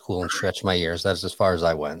thought that was cool and stretched my ears. That's as far as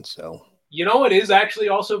I went. So. You know what is actually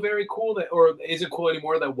also very cool or isn't cool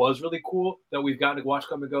anymore that was really cool that we've gotten to watch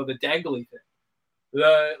come and go? The dangly thing.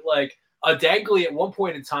 A dangly at one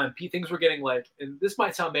point in time, things were getting like, and this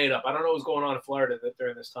might sound made up. I don't know what was going on in Florida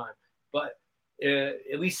during this time, but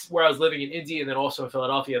at least where I was living in Indy and then also in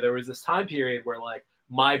Philadelphia, there was this time period where like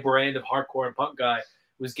my brand of hardcore and punk guy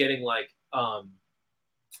was getting like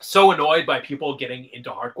so annoyed by people getting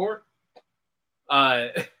into hardcore.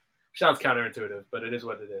 Sounds counterintuitive, but it is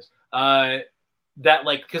what it is. That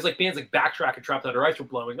like because like bands like Backtrack and Trapped Under Ice were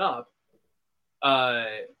blowing up,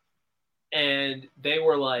 and they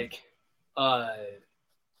were like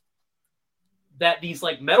that these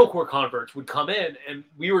like metalcore converts would come in, and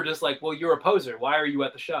we were just like, well, you're a poser. Why are you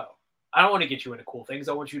at the show? I don't want to get you into cool things.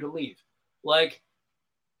 I want you to leave. Like,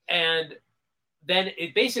 and then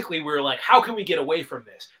it basically we were like, how can we get away from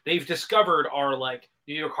this? They've discovered our like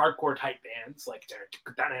New York hardcore type bands, like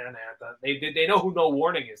they know who No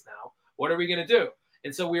Warning is now. What are we gonna do?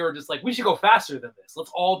 And so we were just like, we should go faster than this.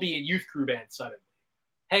 Let's all be in youth crew bands suddenly.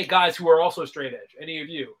 Hey guys who are also straight edge, any of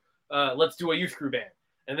you, let's do a youth crew band.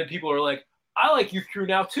 And then people are like, I like youth crew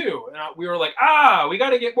now too. And we were like, we got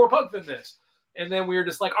to get more punk than this. And then we were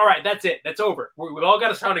just like, all right, that's it. That's over. We've all got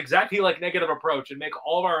to sound exactly like Negative Approach and make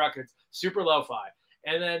all of our records super lo-fi.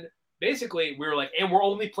 And then basically we were like, and we're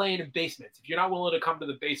only playing in basements. If you're not willing to come to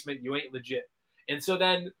the basement, you ain't legit. And so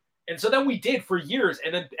then we did for years.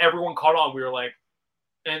 And then everyone caught on. We were like,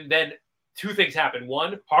 and then two things happened.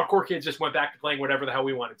 One, hardcore kids just went back to playing whatever the hell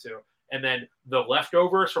we wanted to. And then the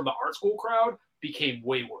leftovers from the art school crowd became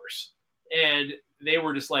way worse. And they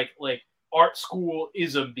were just like art school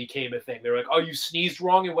ism became a thing. They were like, oh, you sneezed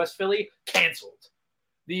wrong in West Philly? Canceled.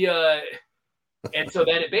 And so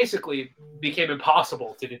then it basically became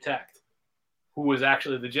impossible to detect who was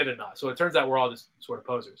actually legit or not. So it turns out we're all just sort of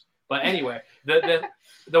posers. But anyway, the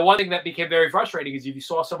one thing that became very frustrating is if you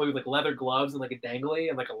saw somebody with like leather gloves and like a dangly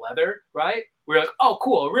and like a leather, right? We were like, oh,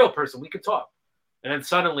 cool, a real person. We could talk. And then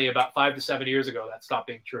suddenly about 5 to 7 years ago, that stopped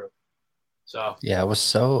being true. So yeah, it was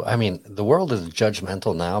so. I mean, the world is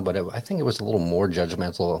judgmental now, but I think it was a little more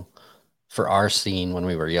judgmental for our scene when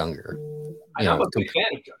we were younger. I'm a big fan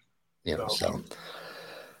of judgment. So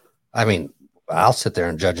I mean, I'll sit there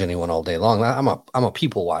and judge anyone all day long. I'm a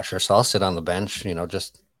people watcher, so I'll sit on the bench,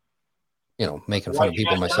 just making fun of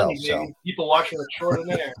people myself. So people watching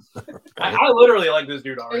extraordinaire. Right. I literally like this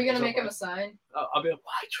dude already. Are you gonna make him a sign? I'll be like,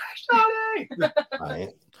 why trash Johnny? Right.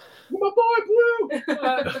 My boy Blue.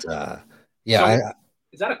 Yeah. So,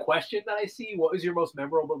 is that a question that I see? What was your most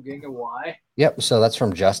memorable gig and why? Yep. So that's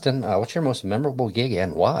from Justin. What's your most memorable gig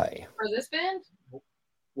and why? For this band?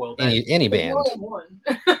 Well, any band.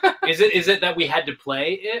 Is it that we had to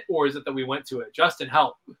play it, or is it that we went to it? Justin,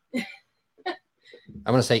 help. I'm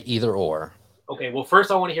gonna say either or. Okay. Well, first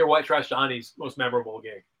I want to hear White Trash Johnny's most memorable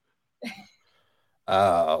gig.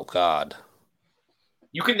 Oh God.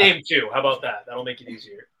 You can name two. How about that? That'll make it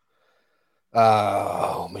easier.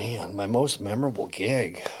 Oh man, my most memorable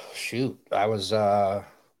gig. Shoot, I was not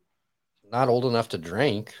old enough to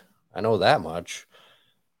drink. I know that much.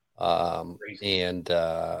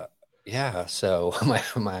 Yeah, so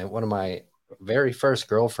my one of my very first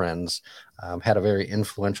girlfriends had a very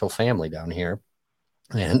influential family down here,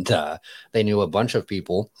 and they knew a bunch of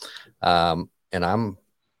people. And I'm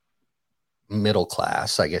middle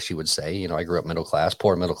class, I guess you would say. You know, I grew up middle class,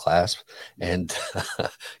 poor middle class, and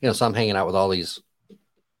so I'm hanging out with all these.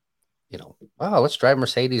 Oh, let's drive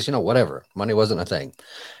Mercedes. Whatever. Money wasn't a thing,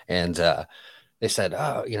 and they said,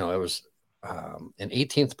 oh, it was an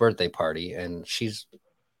 18th birthday party, and she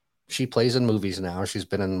plays in movies now. She's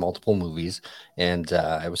been in multiple movies, and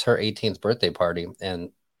it was her 18th birthday party,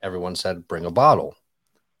 and everyone said, bring a bottle.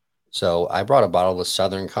 So I brought a bottle of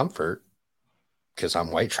Southern Comfort because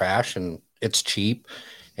I'm white trash and it's cheap.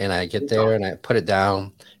 And I get there and I put it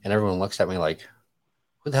down, and everyone looks at me like,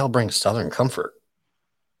 who the hell brings Southern Comfort?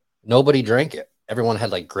 Nobody drank it. Everyone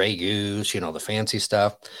had like Grey Goose, the fancy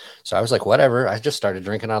stuff. So I was like, whatever. I just started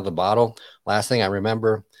drinking out of the bottle. Last thing I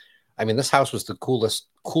remember, this house was the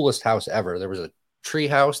coolest house ever. There was a tree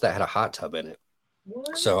house that had a hot tub in it.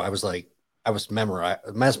 What? So I was like, I was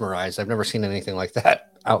mesmerized. I've never seen anything like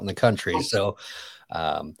that out in the country. So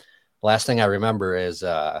last thing I remember is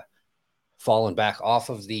falling back off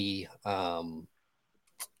of the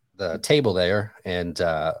table there, and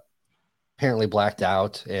apparently blacked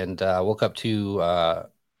out, and woke up to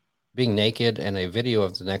being naked, and a video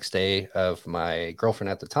of the next day of my girlfriend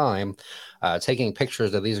at the time taking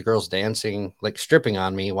pictures of these girls dancing, like stripping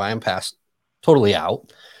on me while I'm passed totally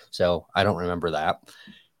out. So I don't remember that.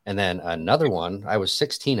 And then another one, I was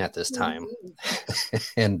 16 at this time.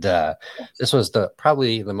 And this was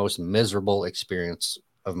probably the most miserable experience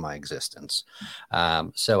of my existence.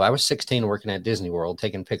 So I was 16 working at Disney World,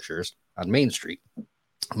 taking pictures on Main Street.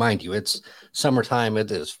 Mind you, it's summertime. It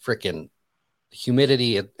is freaking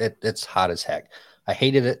humidity. It's hot as heck. I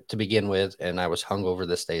hated it to begin with, and I was hungover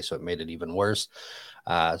this day, so it made it even worse.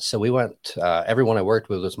 So we went, everyone I worked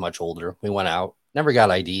with was much older. We went out, never got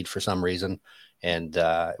ID'd for some reason. And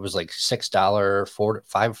it was like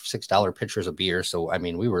 $6 pitchers of beer. So,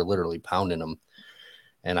 we were literally pounding them,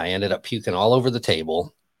 and I ended up puking all over the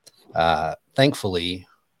table. Thankfully,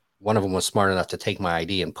 one of them was smart enough to take my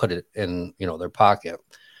ID and put it in, their pocket.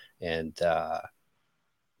 And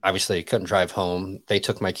obviously I couldn't drive home. They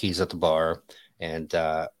took my keys at the bar and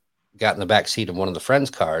got in the back seat of one of the friends'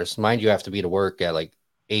 cars. Mind you, I have to be to work at like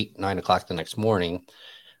 8-9 o'clock the next morning.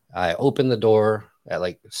 I opened the door at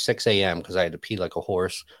like 6 a.m. because I had to pee like a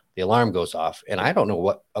horse. The alarm goes off, and I don't know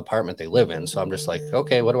what apartment they live in. So I'm just like,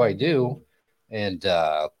 okay, what do I do? And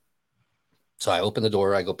so I open the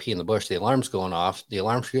door, I go pee in the bush. The alarm's going off. The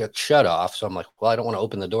alarm gets shut off. So I'm like, well, I don't want to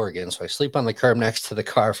open the door again. So I sleep on the curb next to the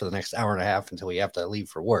car for the next hour and a half until we have to leave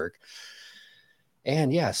for work.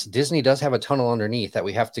 And yes, Disney does have a tunnel underneath that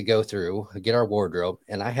we have to go through, get our wardrobe.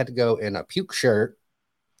 And I had to go in a puke shirt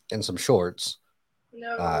and some shorts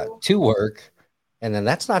to work. And then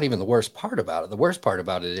that's not even the worst part about it. The worst part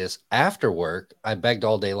about it is after work, I begged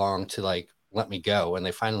all day long to like let me go. And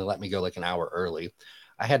they finally let me go like an hour early.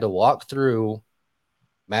 I had to walk through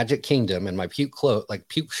Magic Kingdom in my puke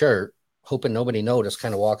shirt, hoping nobody noticed,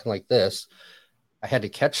 kind of walking like this. I had to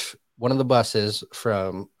catch one of the buses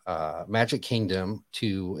from Magic Kingdom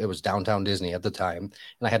it was downtown Disney at the time. And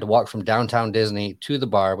I had to walk from downtown Disney to the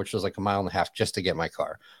bar, which was like a mile and a half just to get my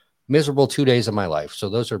car. Miserable 2 days of my life. So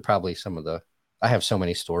those are probably I have so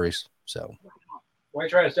many stories. So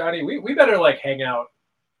White Trash Johnny, we better like hang out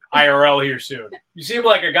IRL here soon. You seem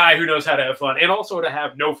like a guy who knows how to have fun and also to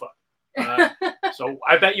have no fun. So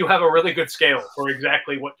I bet you have a really good scale for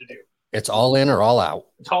exactly what to do. It's all in or all out.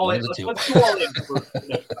 It's all in. Let's do all in.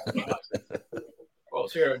 Well,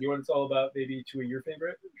 Sarah, do you want to tell about maybe two of your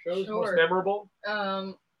favorite shows? Sure. Most memorable?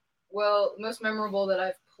 Well, most memorable that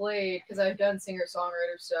I've played, because I've done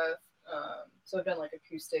singer-songwriter stuff. So I've done like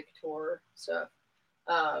acoustic tour stuff.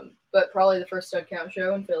 But probably the first Stud Count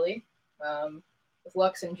show in Philly. With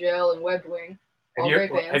Lux and Jill and Webbed Wing. All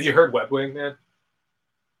great bands. Have you heard Webbed Wing, man?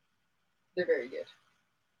 They're very good.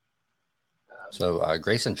 So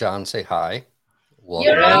Grace and John say hi.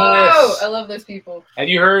 Yes. I love those people. Have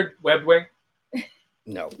you heard Webbed Wing?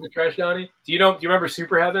 No. Trash Johnny? Do you remember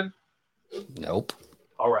Super Heaven? Nope.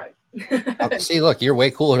 All right. See, look, you're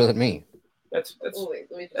way cooler than me. That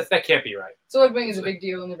can't be right. So Webbed Wing is a big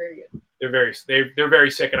deal, and they're very good. They're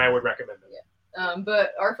very sick, and I would recommend them. Yeah.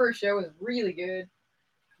 But our first show was really good,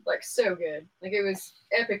 like so good. Like it was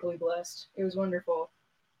epically blessed. It was wonderful,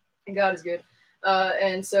 and God is good.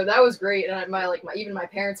 And so that was great. And even my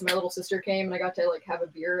parents and my little sister came, and I got to like have a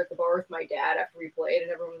beer at the bar with my dad after we played,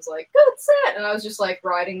 and everyone was like, "Good set," and I was just like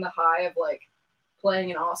riding the high of like playing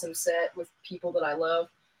an awesome set with people that I love.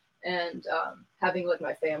 and having like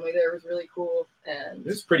my family there was really cool, and It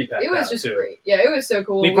was pretty packed it was out, just too. great. Yeah, it was so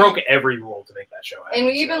cool. We broke every rule to make that show happen. and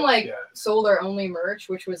we even so, like yeah. sold our only merch,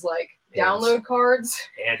 which was like Pins. download cards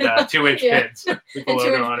And 2-inch Yeah. pins with the and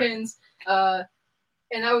logo 2-inch on it. pins.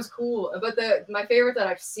 And that was cool. But my favorite that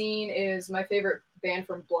I've seen is my favorite band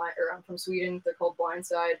from Sweden. They're called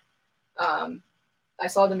Blindside. I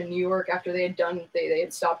saw them in New York after they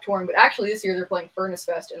had stopped touring. But actually this year they're playing Furnace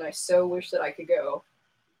Fest, and I so wish that I could go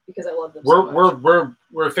because I love them so much.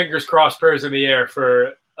 We're fingers crossed, prayers in the air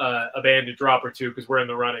for a band to drop or two because we're in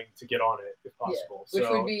the running to get on it if possible. Which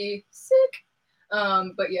would be sick.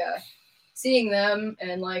 But yeah, seeing them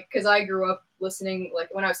and like, because I grew up listening,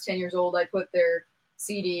 like when I was 10 years old, I put their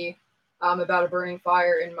CD About a Burning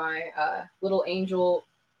Fire in my little Angel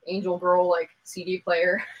Girl like CD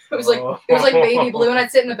player. It was like baby blue, and I'd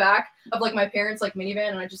sit in the back of like my parents' like minivan,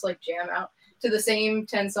 and I'd just like jam out to the same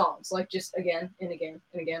 10 songs, like just again and again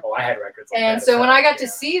and again. Oh, I had records. Like And that so as when well, I got to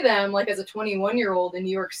see them, like as a 21-year-old in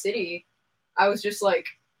New York City, I was just like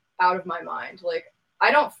out of my mind. Like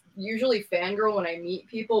I don't usually fangirl when I meet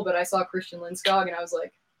people, but I saw Christian Lindskog and I was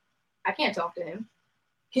like, I can't talk to him.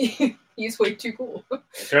 He's way too cool.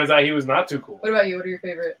 It turns out he was not too cool. What about you? What are your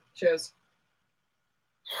favorite shows?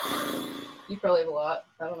 You probably have a lot.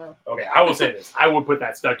 I don't know. Okay, I will say this. I would put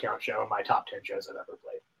that Stud Count show in my top 10 shows I've ever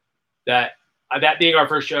played. That being our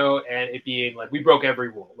first show and it being like we broke every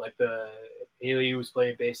rule. Like Haley was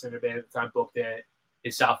playing bass in a band at the time, booked it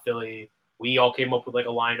in South Philly. We all came up with like a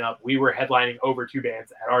lineup. We were headlining over two bands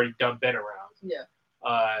that had already been around. Yeah.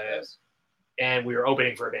 And we were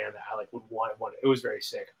opening for a band that I like would want. It was very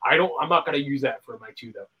sick. I'm not gonna use that for my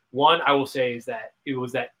two though. One I will say is that it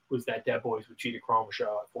was that Dead Boys with Cheetah Chrome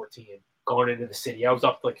show at 14 going into the city. I was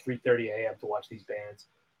up like 3:30 a.m. to watch these bands.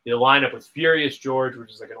 The lineup was Furious George,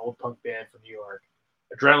 which is like an old punk band from New York,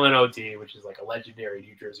 Adrenaline OD, which is like a legendary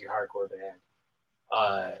New Jersey hardcore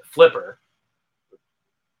band, Flipper.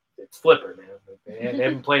 It's Flipper, man. They haven't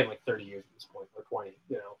been playing like 30 years at this point, or 20.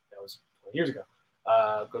 You know, that was 20 years ago.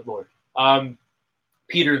 Good lord.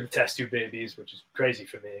 Peter the Test Tube Babies, which is crazy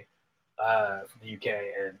for me, from the UK,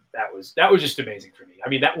 and that was just amazing for me. I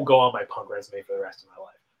mean, that will go on my punk resume for the rest of my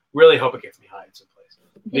life. Really hope it gets me high in some place.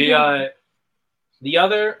 The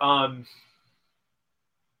other, I've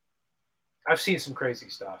seen some crazy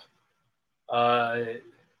stuff. Yeah,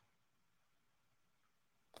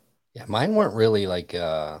 mine weren't really like,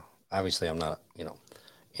 obviously I'm not,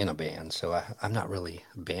 in a band, so I'm not really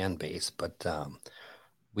band based, but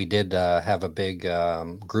we did have a big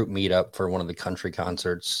group meetup for one of the country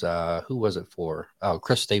concerts. Who was it for? Oh,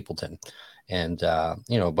 Chris Stapleton. And, a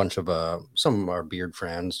bunch of some of our beard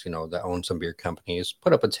friends, that own some beer companies,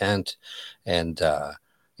 put up a tent and, I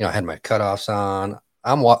had my cutoffs on.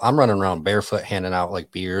 I'm running around barefoot, handing out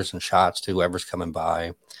like beers and shots to whoever's coming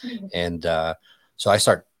by. And so I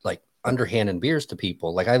start like underhanding beers to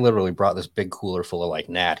people. Like I literally brought this big cooler full of like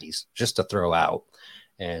natties just to throw out.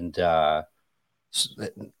 And they'll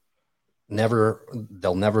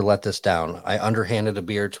never let this down. I underhanded a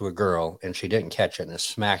beer to a girl and she didn't catch it and it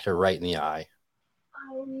smacked her right in the eye.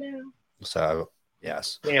 Oh no. So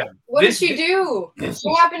yes. Yeah. What did she do?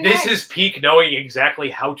 What happened This next? is peak knowing exactly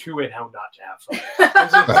how to and how not to have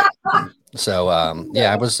fun. Right. So I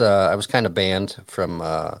was kind of banned from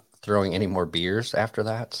throwing any more beers after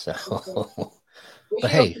that. So Was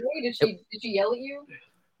but she hey, okay? Did she yell at you?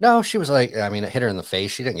 no, she was like, I mean, it hit her in the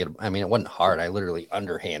face. She didn't get, I mean, it wasn't hard. I literally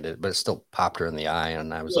underhanded, but it still popped her in the eye.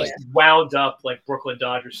 And I was like, Wound up like Brooklyn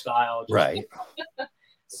Dodgers style. Just right.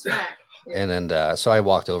 Smack. Yeah. And then, so I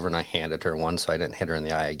walked over and I handed her one, so I didn't hit her in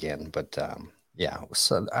the eye again. But yeah,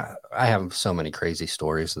 so I have so many crazy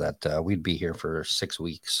stories that we'd be here for 6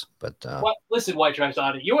 weeks. But listen, White Trash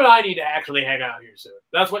Dottie, you and I need to actually hang out here soon.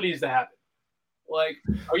 That's what needs to happen. Like,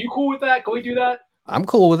 are you cool with that? Can we do that? I'm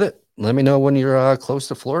cool with it. Let me know when you're close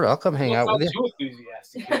to Florida. I'll come hang out with you. Too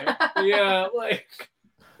enthusiastic, man. Yeah, like.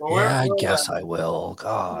 Yeah, I guess I will.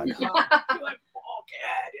 God. You're like, oh,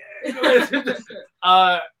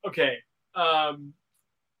 God. Okay.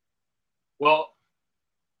 Well,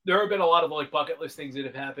 there have been a lot of like bucket list things that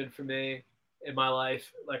have happened for me in my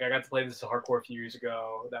life. Like I got to play this hardcore a few years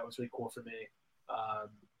ago. That was really cool for me.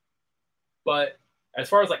 But as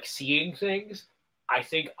far as like seeing things, I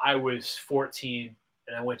think I was 14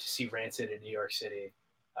 and I went to see Rancid in New York City.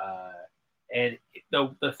 And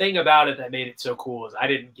the thing about it that made it so cool is I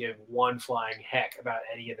didn't give one flying heck about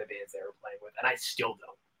any of the bands they were playing with, and I still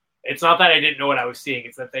don't. It's not that I didn't know what I was seeing.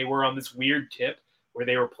 It's that they were on this weird tip where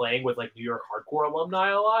they were playing with like New York hardcore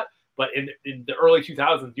alumni a lot. But in the early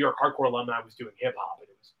 2000s, New York hardcore alumni was doing hip hop, and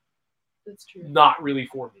it was That's true. not really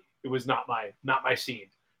for me. It was not my scene.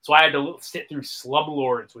 So I had to sit through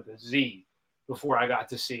Slumlords with a Z before I got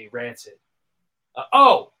to see Rancid.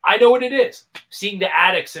 I know what it is. Seeing the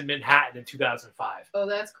Addicts in Manhattan in 2005. Oh,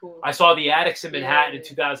 that's cool. I saw the Addicts in Manhattan in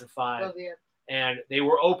 2005. Love the And they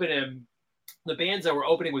were opening, the bands that were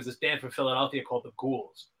opening was this band from Philadelphia called the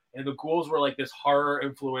Ghouls. And the Ghouls were like this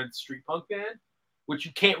horror-influenced street punk band, which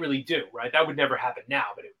you can't really do, right? That would never happen now,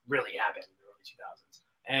 but it really happened in the early 2000s.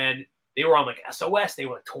 And they were on like SOS. They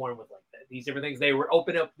were like touring with like these different things. They were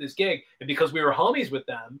opening up this gig. And because we were homies with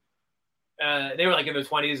them, they were like in their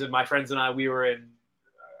 20s, and my friends and I, we were in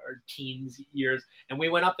our teens years, and we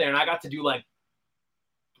went up there, and I got to do like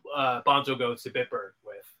Bonzo Goes to Bitburg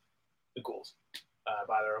with the Ghouls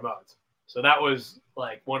by the Ramones. So that was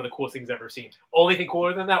like one of the coolest things I've ever seen. Only thing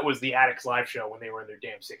cooler than that was the Addicts live show when they were in their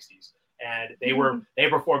damn 60s, and they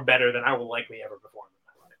performed better than I will likely ever perform in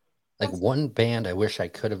my life. Like one band I wish I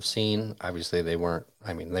could have seen. Obviously, they weren't.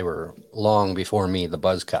 I mean, they were long before me. The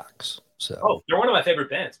Buzzcocks. So they're one of my favorite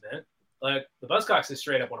bands, man. Like the Buzzcocks is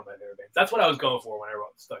straight up one of my favorite bands. That's what I was going for when I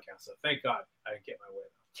wrote the Stuckhouse. So thank God I didn't get my way.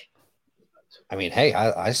 I mean, hey,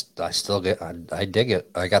 I still get I dig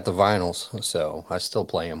it. I got the vinyls, so I still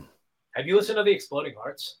play them. Have you listened to the Exploding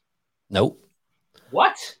Hearts? Nope.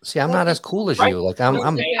 What? See, I'm not as cool as you. Like I'm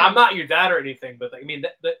not your dad or anything, but I mean,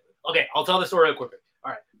 okay, I'll tell the story real quick.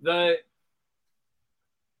 All right,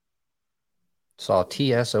 saw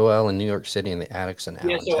TSOL in New York City and the Addicts in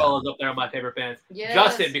Allentown. TSOL is up there on my favorite bands. Yes.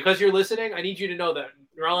 Justin, because you're listening, I need you to know that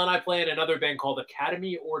Norella and I play in another band called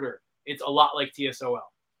Academy Order. It's a lot like TSOL.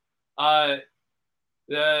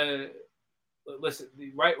 Listen,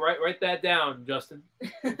 write that down, Justin.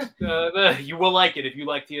 You will like it if you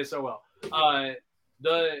like TSOL.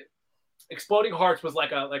 The Exploding Hearts was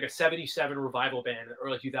like a 77 revival band in the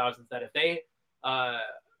early 2000s that if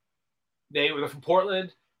they were from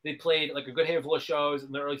Portland. They played like a good handful of shows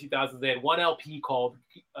in the early 2000s. They had one LP called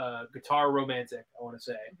Guitar Romantic, I want to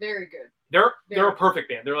say. Very good. They're a perfect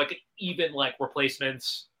band. They're like even like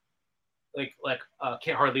Replacements, like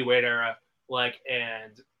Can't Hardly Wait era, like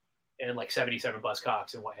and like 77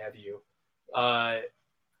 Buzzcocks and what have you.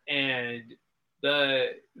 And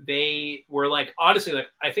they were like, honestly, like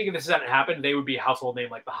I think if this hadn't happened, they would be a household name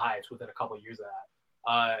like the Hives within a couple of years of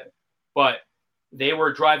that. But they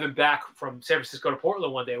were driving back from San Francisco to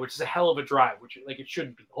Portland one day, which is a hell of a drive, which like it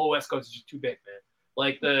shouldn't be. The whole West Coast is just too big, man.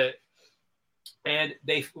 Like the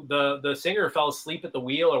singer fell asleep at the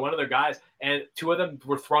wheel, or one of their guys, and two of them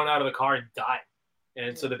were thrown out of the car and died.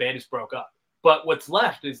 And so the band just broke up. But what's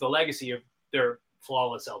left is the legacy of their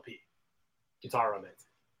flawless LP, Guitar Romantic.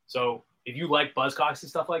 So if you like Buzzcocks and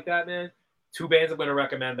stuff like that, man, two bands I'm going to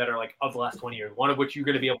recommend that are like of the last 20 years, one of which you're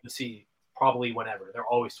going to be able to see probably whenever. They're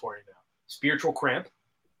always touring now. Spiritual Cramp,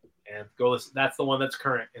 and go listen. That's the one that's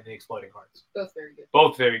current in the Exploding Hearts. Both very good.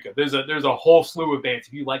 Both very good. There's a whole slew of bands.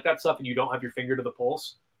 If you like that stuff and you don't have your finger to the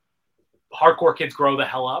pulse, hardcore kids grow the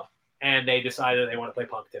hell up, and they decide that they want to play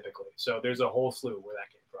punk typically. So there's a whole slew where that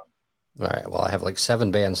came from. All right. Well, I have like 7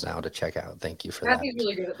 bands now to check out. Thank you for that. Matthew's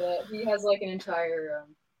really good at that. He has like an entire.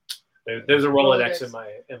 There's a Rolodex in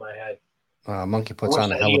my head. Monkey puts on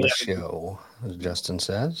a hell of a show, as Justin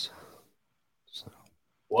says. So.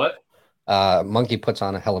 What? Monkey puts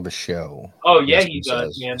on a hell of a show. Oh yeah, he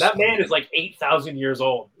does, man. That man is like 8,000 years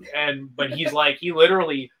old, but he's like he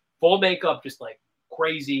literally full makeup, just like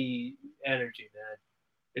crazy energy, man.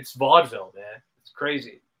 It's vaudeville, man. It's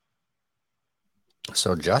crazy.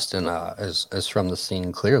 So Justin is from the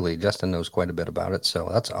scene. Clearly, Justin knows quite a bit about it. So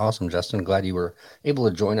that's awesome, Justin. Glad you were able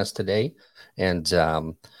to join us today, and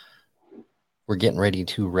we're getting ready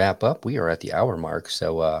to wrap up. We are at the hour mark,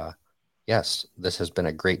 so. Yes, this has been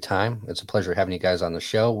a great time. It's a pleasure having you guys on the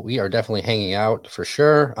show. We are definitely hanging out for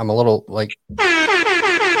sure. I'm a little like,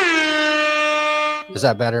 is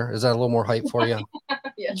that better? Is that a little more hype for you?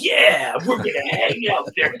 Yeah, we're gonna hang out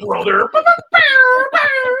there, brother.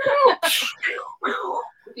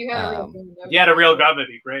 You had a real gun, that'd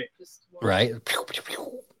be great. Right?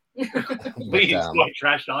 Please, like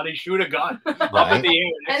Trash Donnie, shoot a gun up in the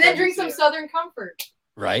air, and then drink some Southern Comfort.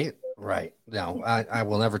 Right. No, I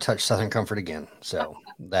will never touch Southern Comfort again. So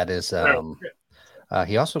that is,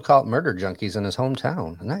 he also caught murder junkies in his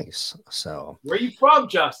hometown. Nice. So where are you from,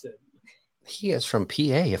 Justin? He is from PA,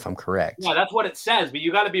 if I'm correct. Yeah, that's what it says, but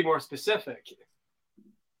you got to be more specific. Did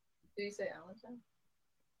he say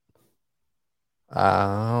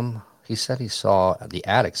Allentown? He said he saw the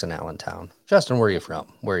Addicts in Allentown. Justin, where are you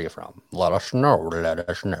from? Let us know.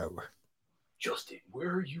 Justin, where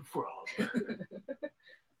are you from?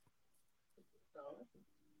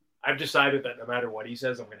 I've decided that no matter what he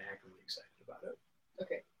says, I'm going to act really excited about it.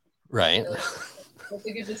 Okay. Right. That's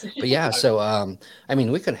a good decision. But yeah, so I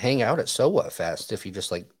mean, we could hang out at So What Fest if you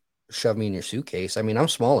just like shove me in your suitcase. I mean, I'm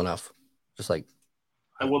small enough. Just like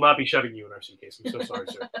I will not be shoving you in our suitcase. I'm so sorry,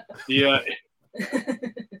 sir.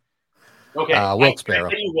 Okay, Wilkes-Barre. I'll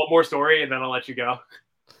tell you one more story and then I'll let you go.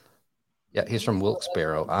 Yeah, he's from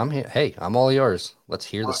Wilkes-Barre. I'm here. Hey, I'm all yours. Let's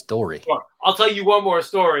hear the story. Sure. I'll tell you one more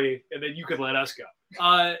story and then you can let us go.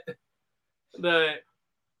 When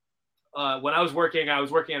I was working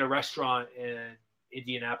at a restaurant in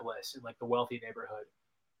Indianapolis in like the wealthy neighborhood.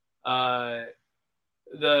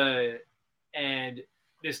 And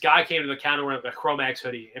this guy came to the counter wearing a Chromax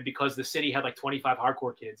hoodie, and because the city had like 25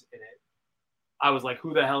 hardcore kids in it, I was like,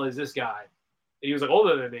 "Who the hell is this guy?" And he was like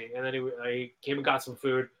older than me, and then he came and got some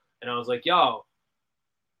food, and I was like, "Yo,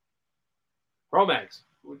 Chromax,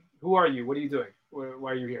 who are you? What are you doing?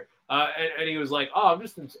 Why are you here?" And he was like, "Oh,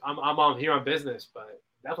 I'm here on business, but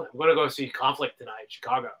definitely I'm gonna go see Conflict tonight in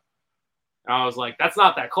Chicago." And I was like, "That's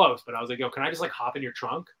not that close," but I was like, "Yo, can I just like hop in your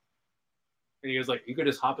trunk?" And he was like, "You could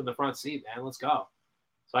just hop in the front seat, man. Let's go."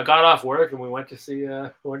 So I got off work and we went to see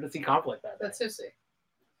Conflict that day. That's so sick.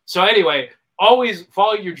 So anyway, always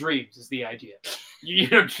follow your dreams is the idea. You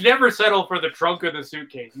know, never settle for the trunk or the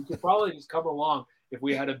suitcase. You could probably just come along if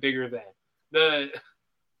we had a bigger van.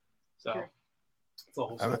 Sure. It's a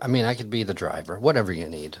whole story. I mean, I could be the driver, whatever you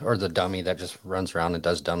need, or the dummy that just runs around and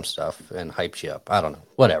does dumb stuff and hypes you up. I don't know,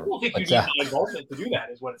 whatever. I don't think you need my involvement to do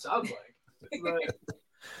that. Is what it sounds like.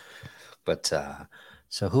 But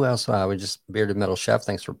so who else? We just Bearded Metal Chef.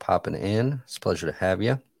 Thanks for popping in. It's a pleasure to have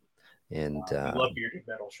you. And I love Bearded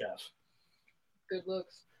Metal Chef. Good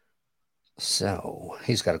looks. So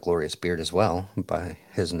he's got a glorious beard as well by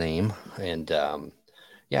his name. And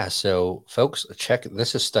yeah, so folks,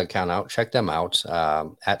 this is Stud Count Out. Check them out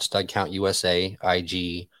at Stud Count USA,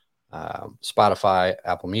 IG, Spotify,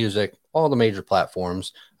 Apple Music, all the major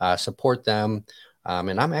platforms. Support them.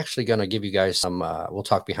 And I'm actually going to give you guys some, we'll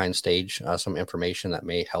talk behind stage, some information that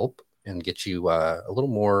may help and get you a little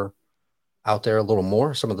more out there, a little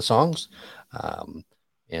more, some of the songs.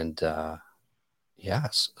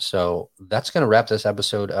 Yes, so that's going to wrap this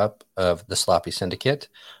episode up of the Sloppy Syndicate.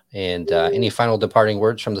 And any final departing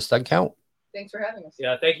words from the Stud Count? Thanks for having us.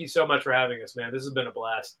 Yeah, thank you so much for having us, man. This has been a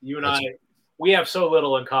blast. You and I, we have so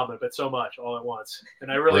little in common, but so much all at once.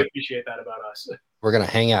 And I really appreciate that about us. We're going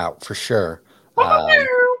to hang out for sure. Right.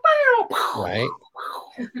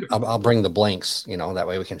 I'll bring the blanks, you know, that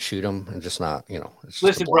way we can shoot them and just not, you know.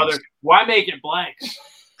 Listen, brother, why make it blanks?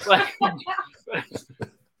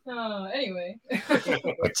 Anyway.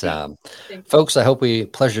 But folks, I hope we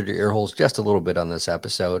pleasured your ear holes just a little bit on this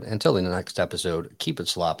episode. Until the next episode, keep it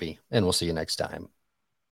sloppy, and we'll see you next time.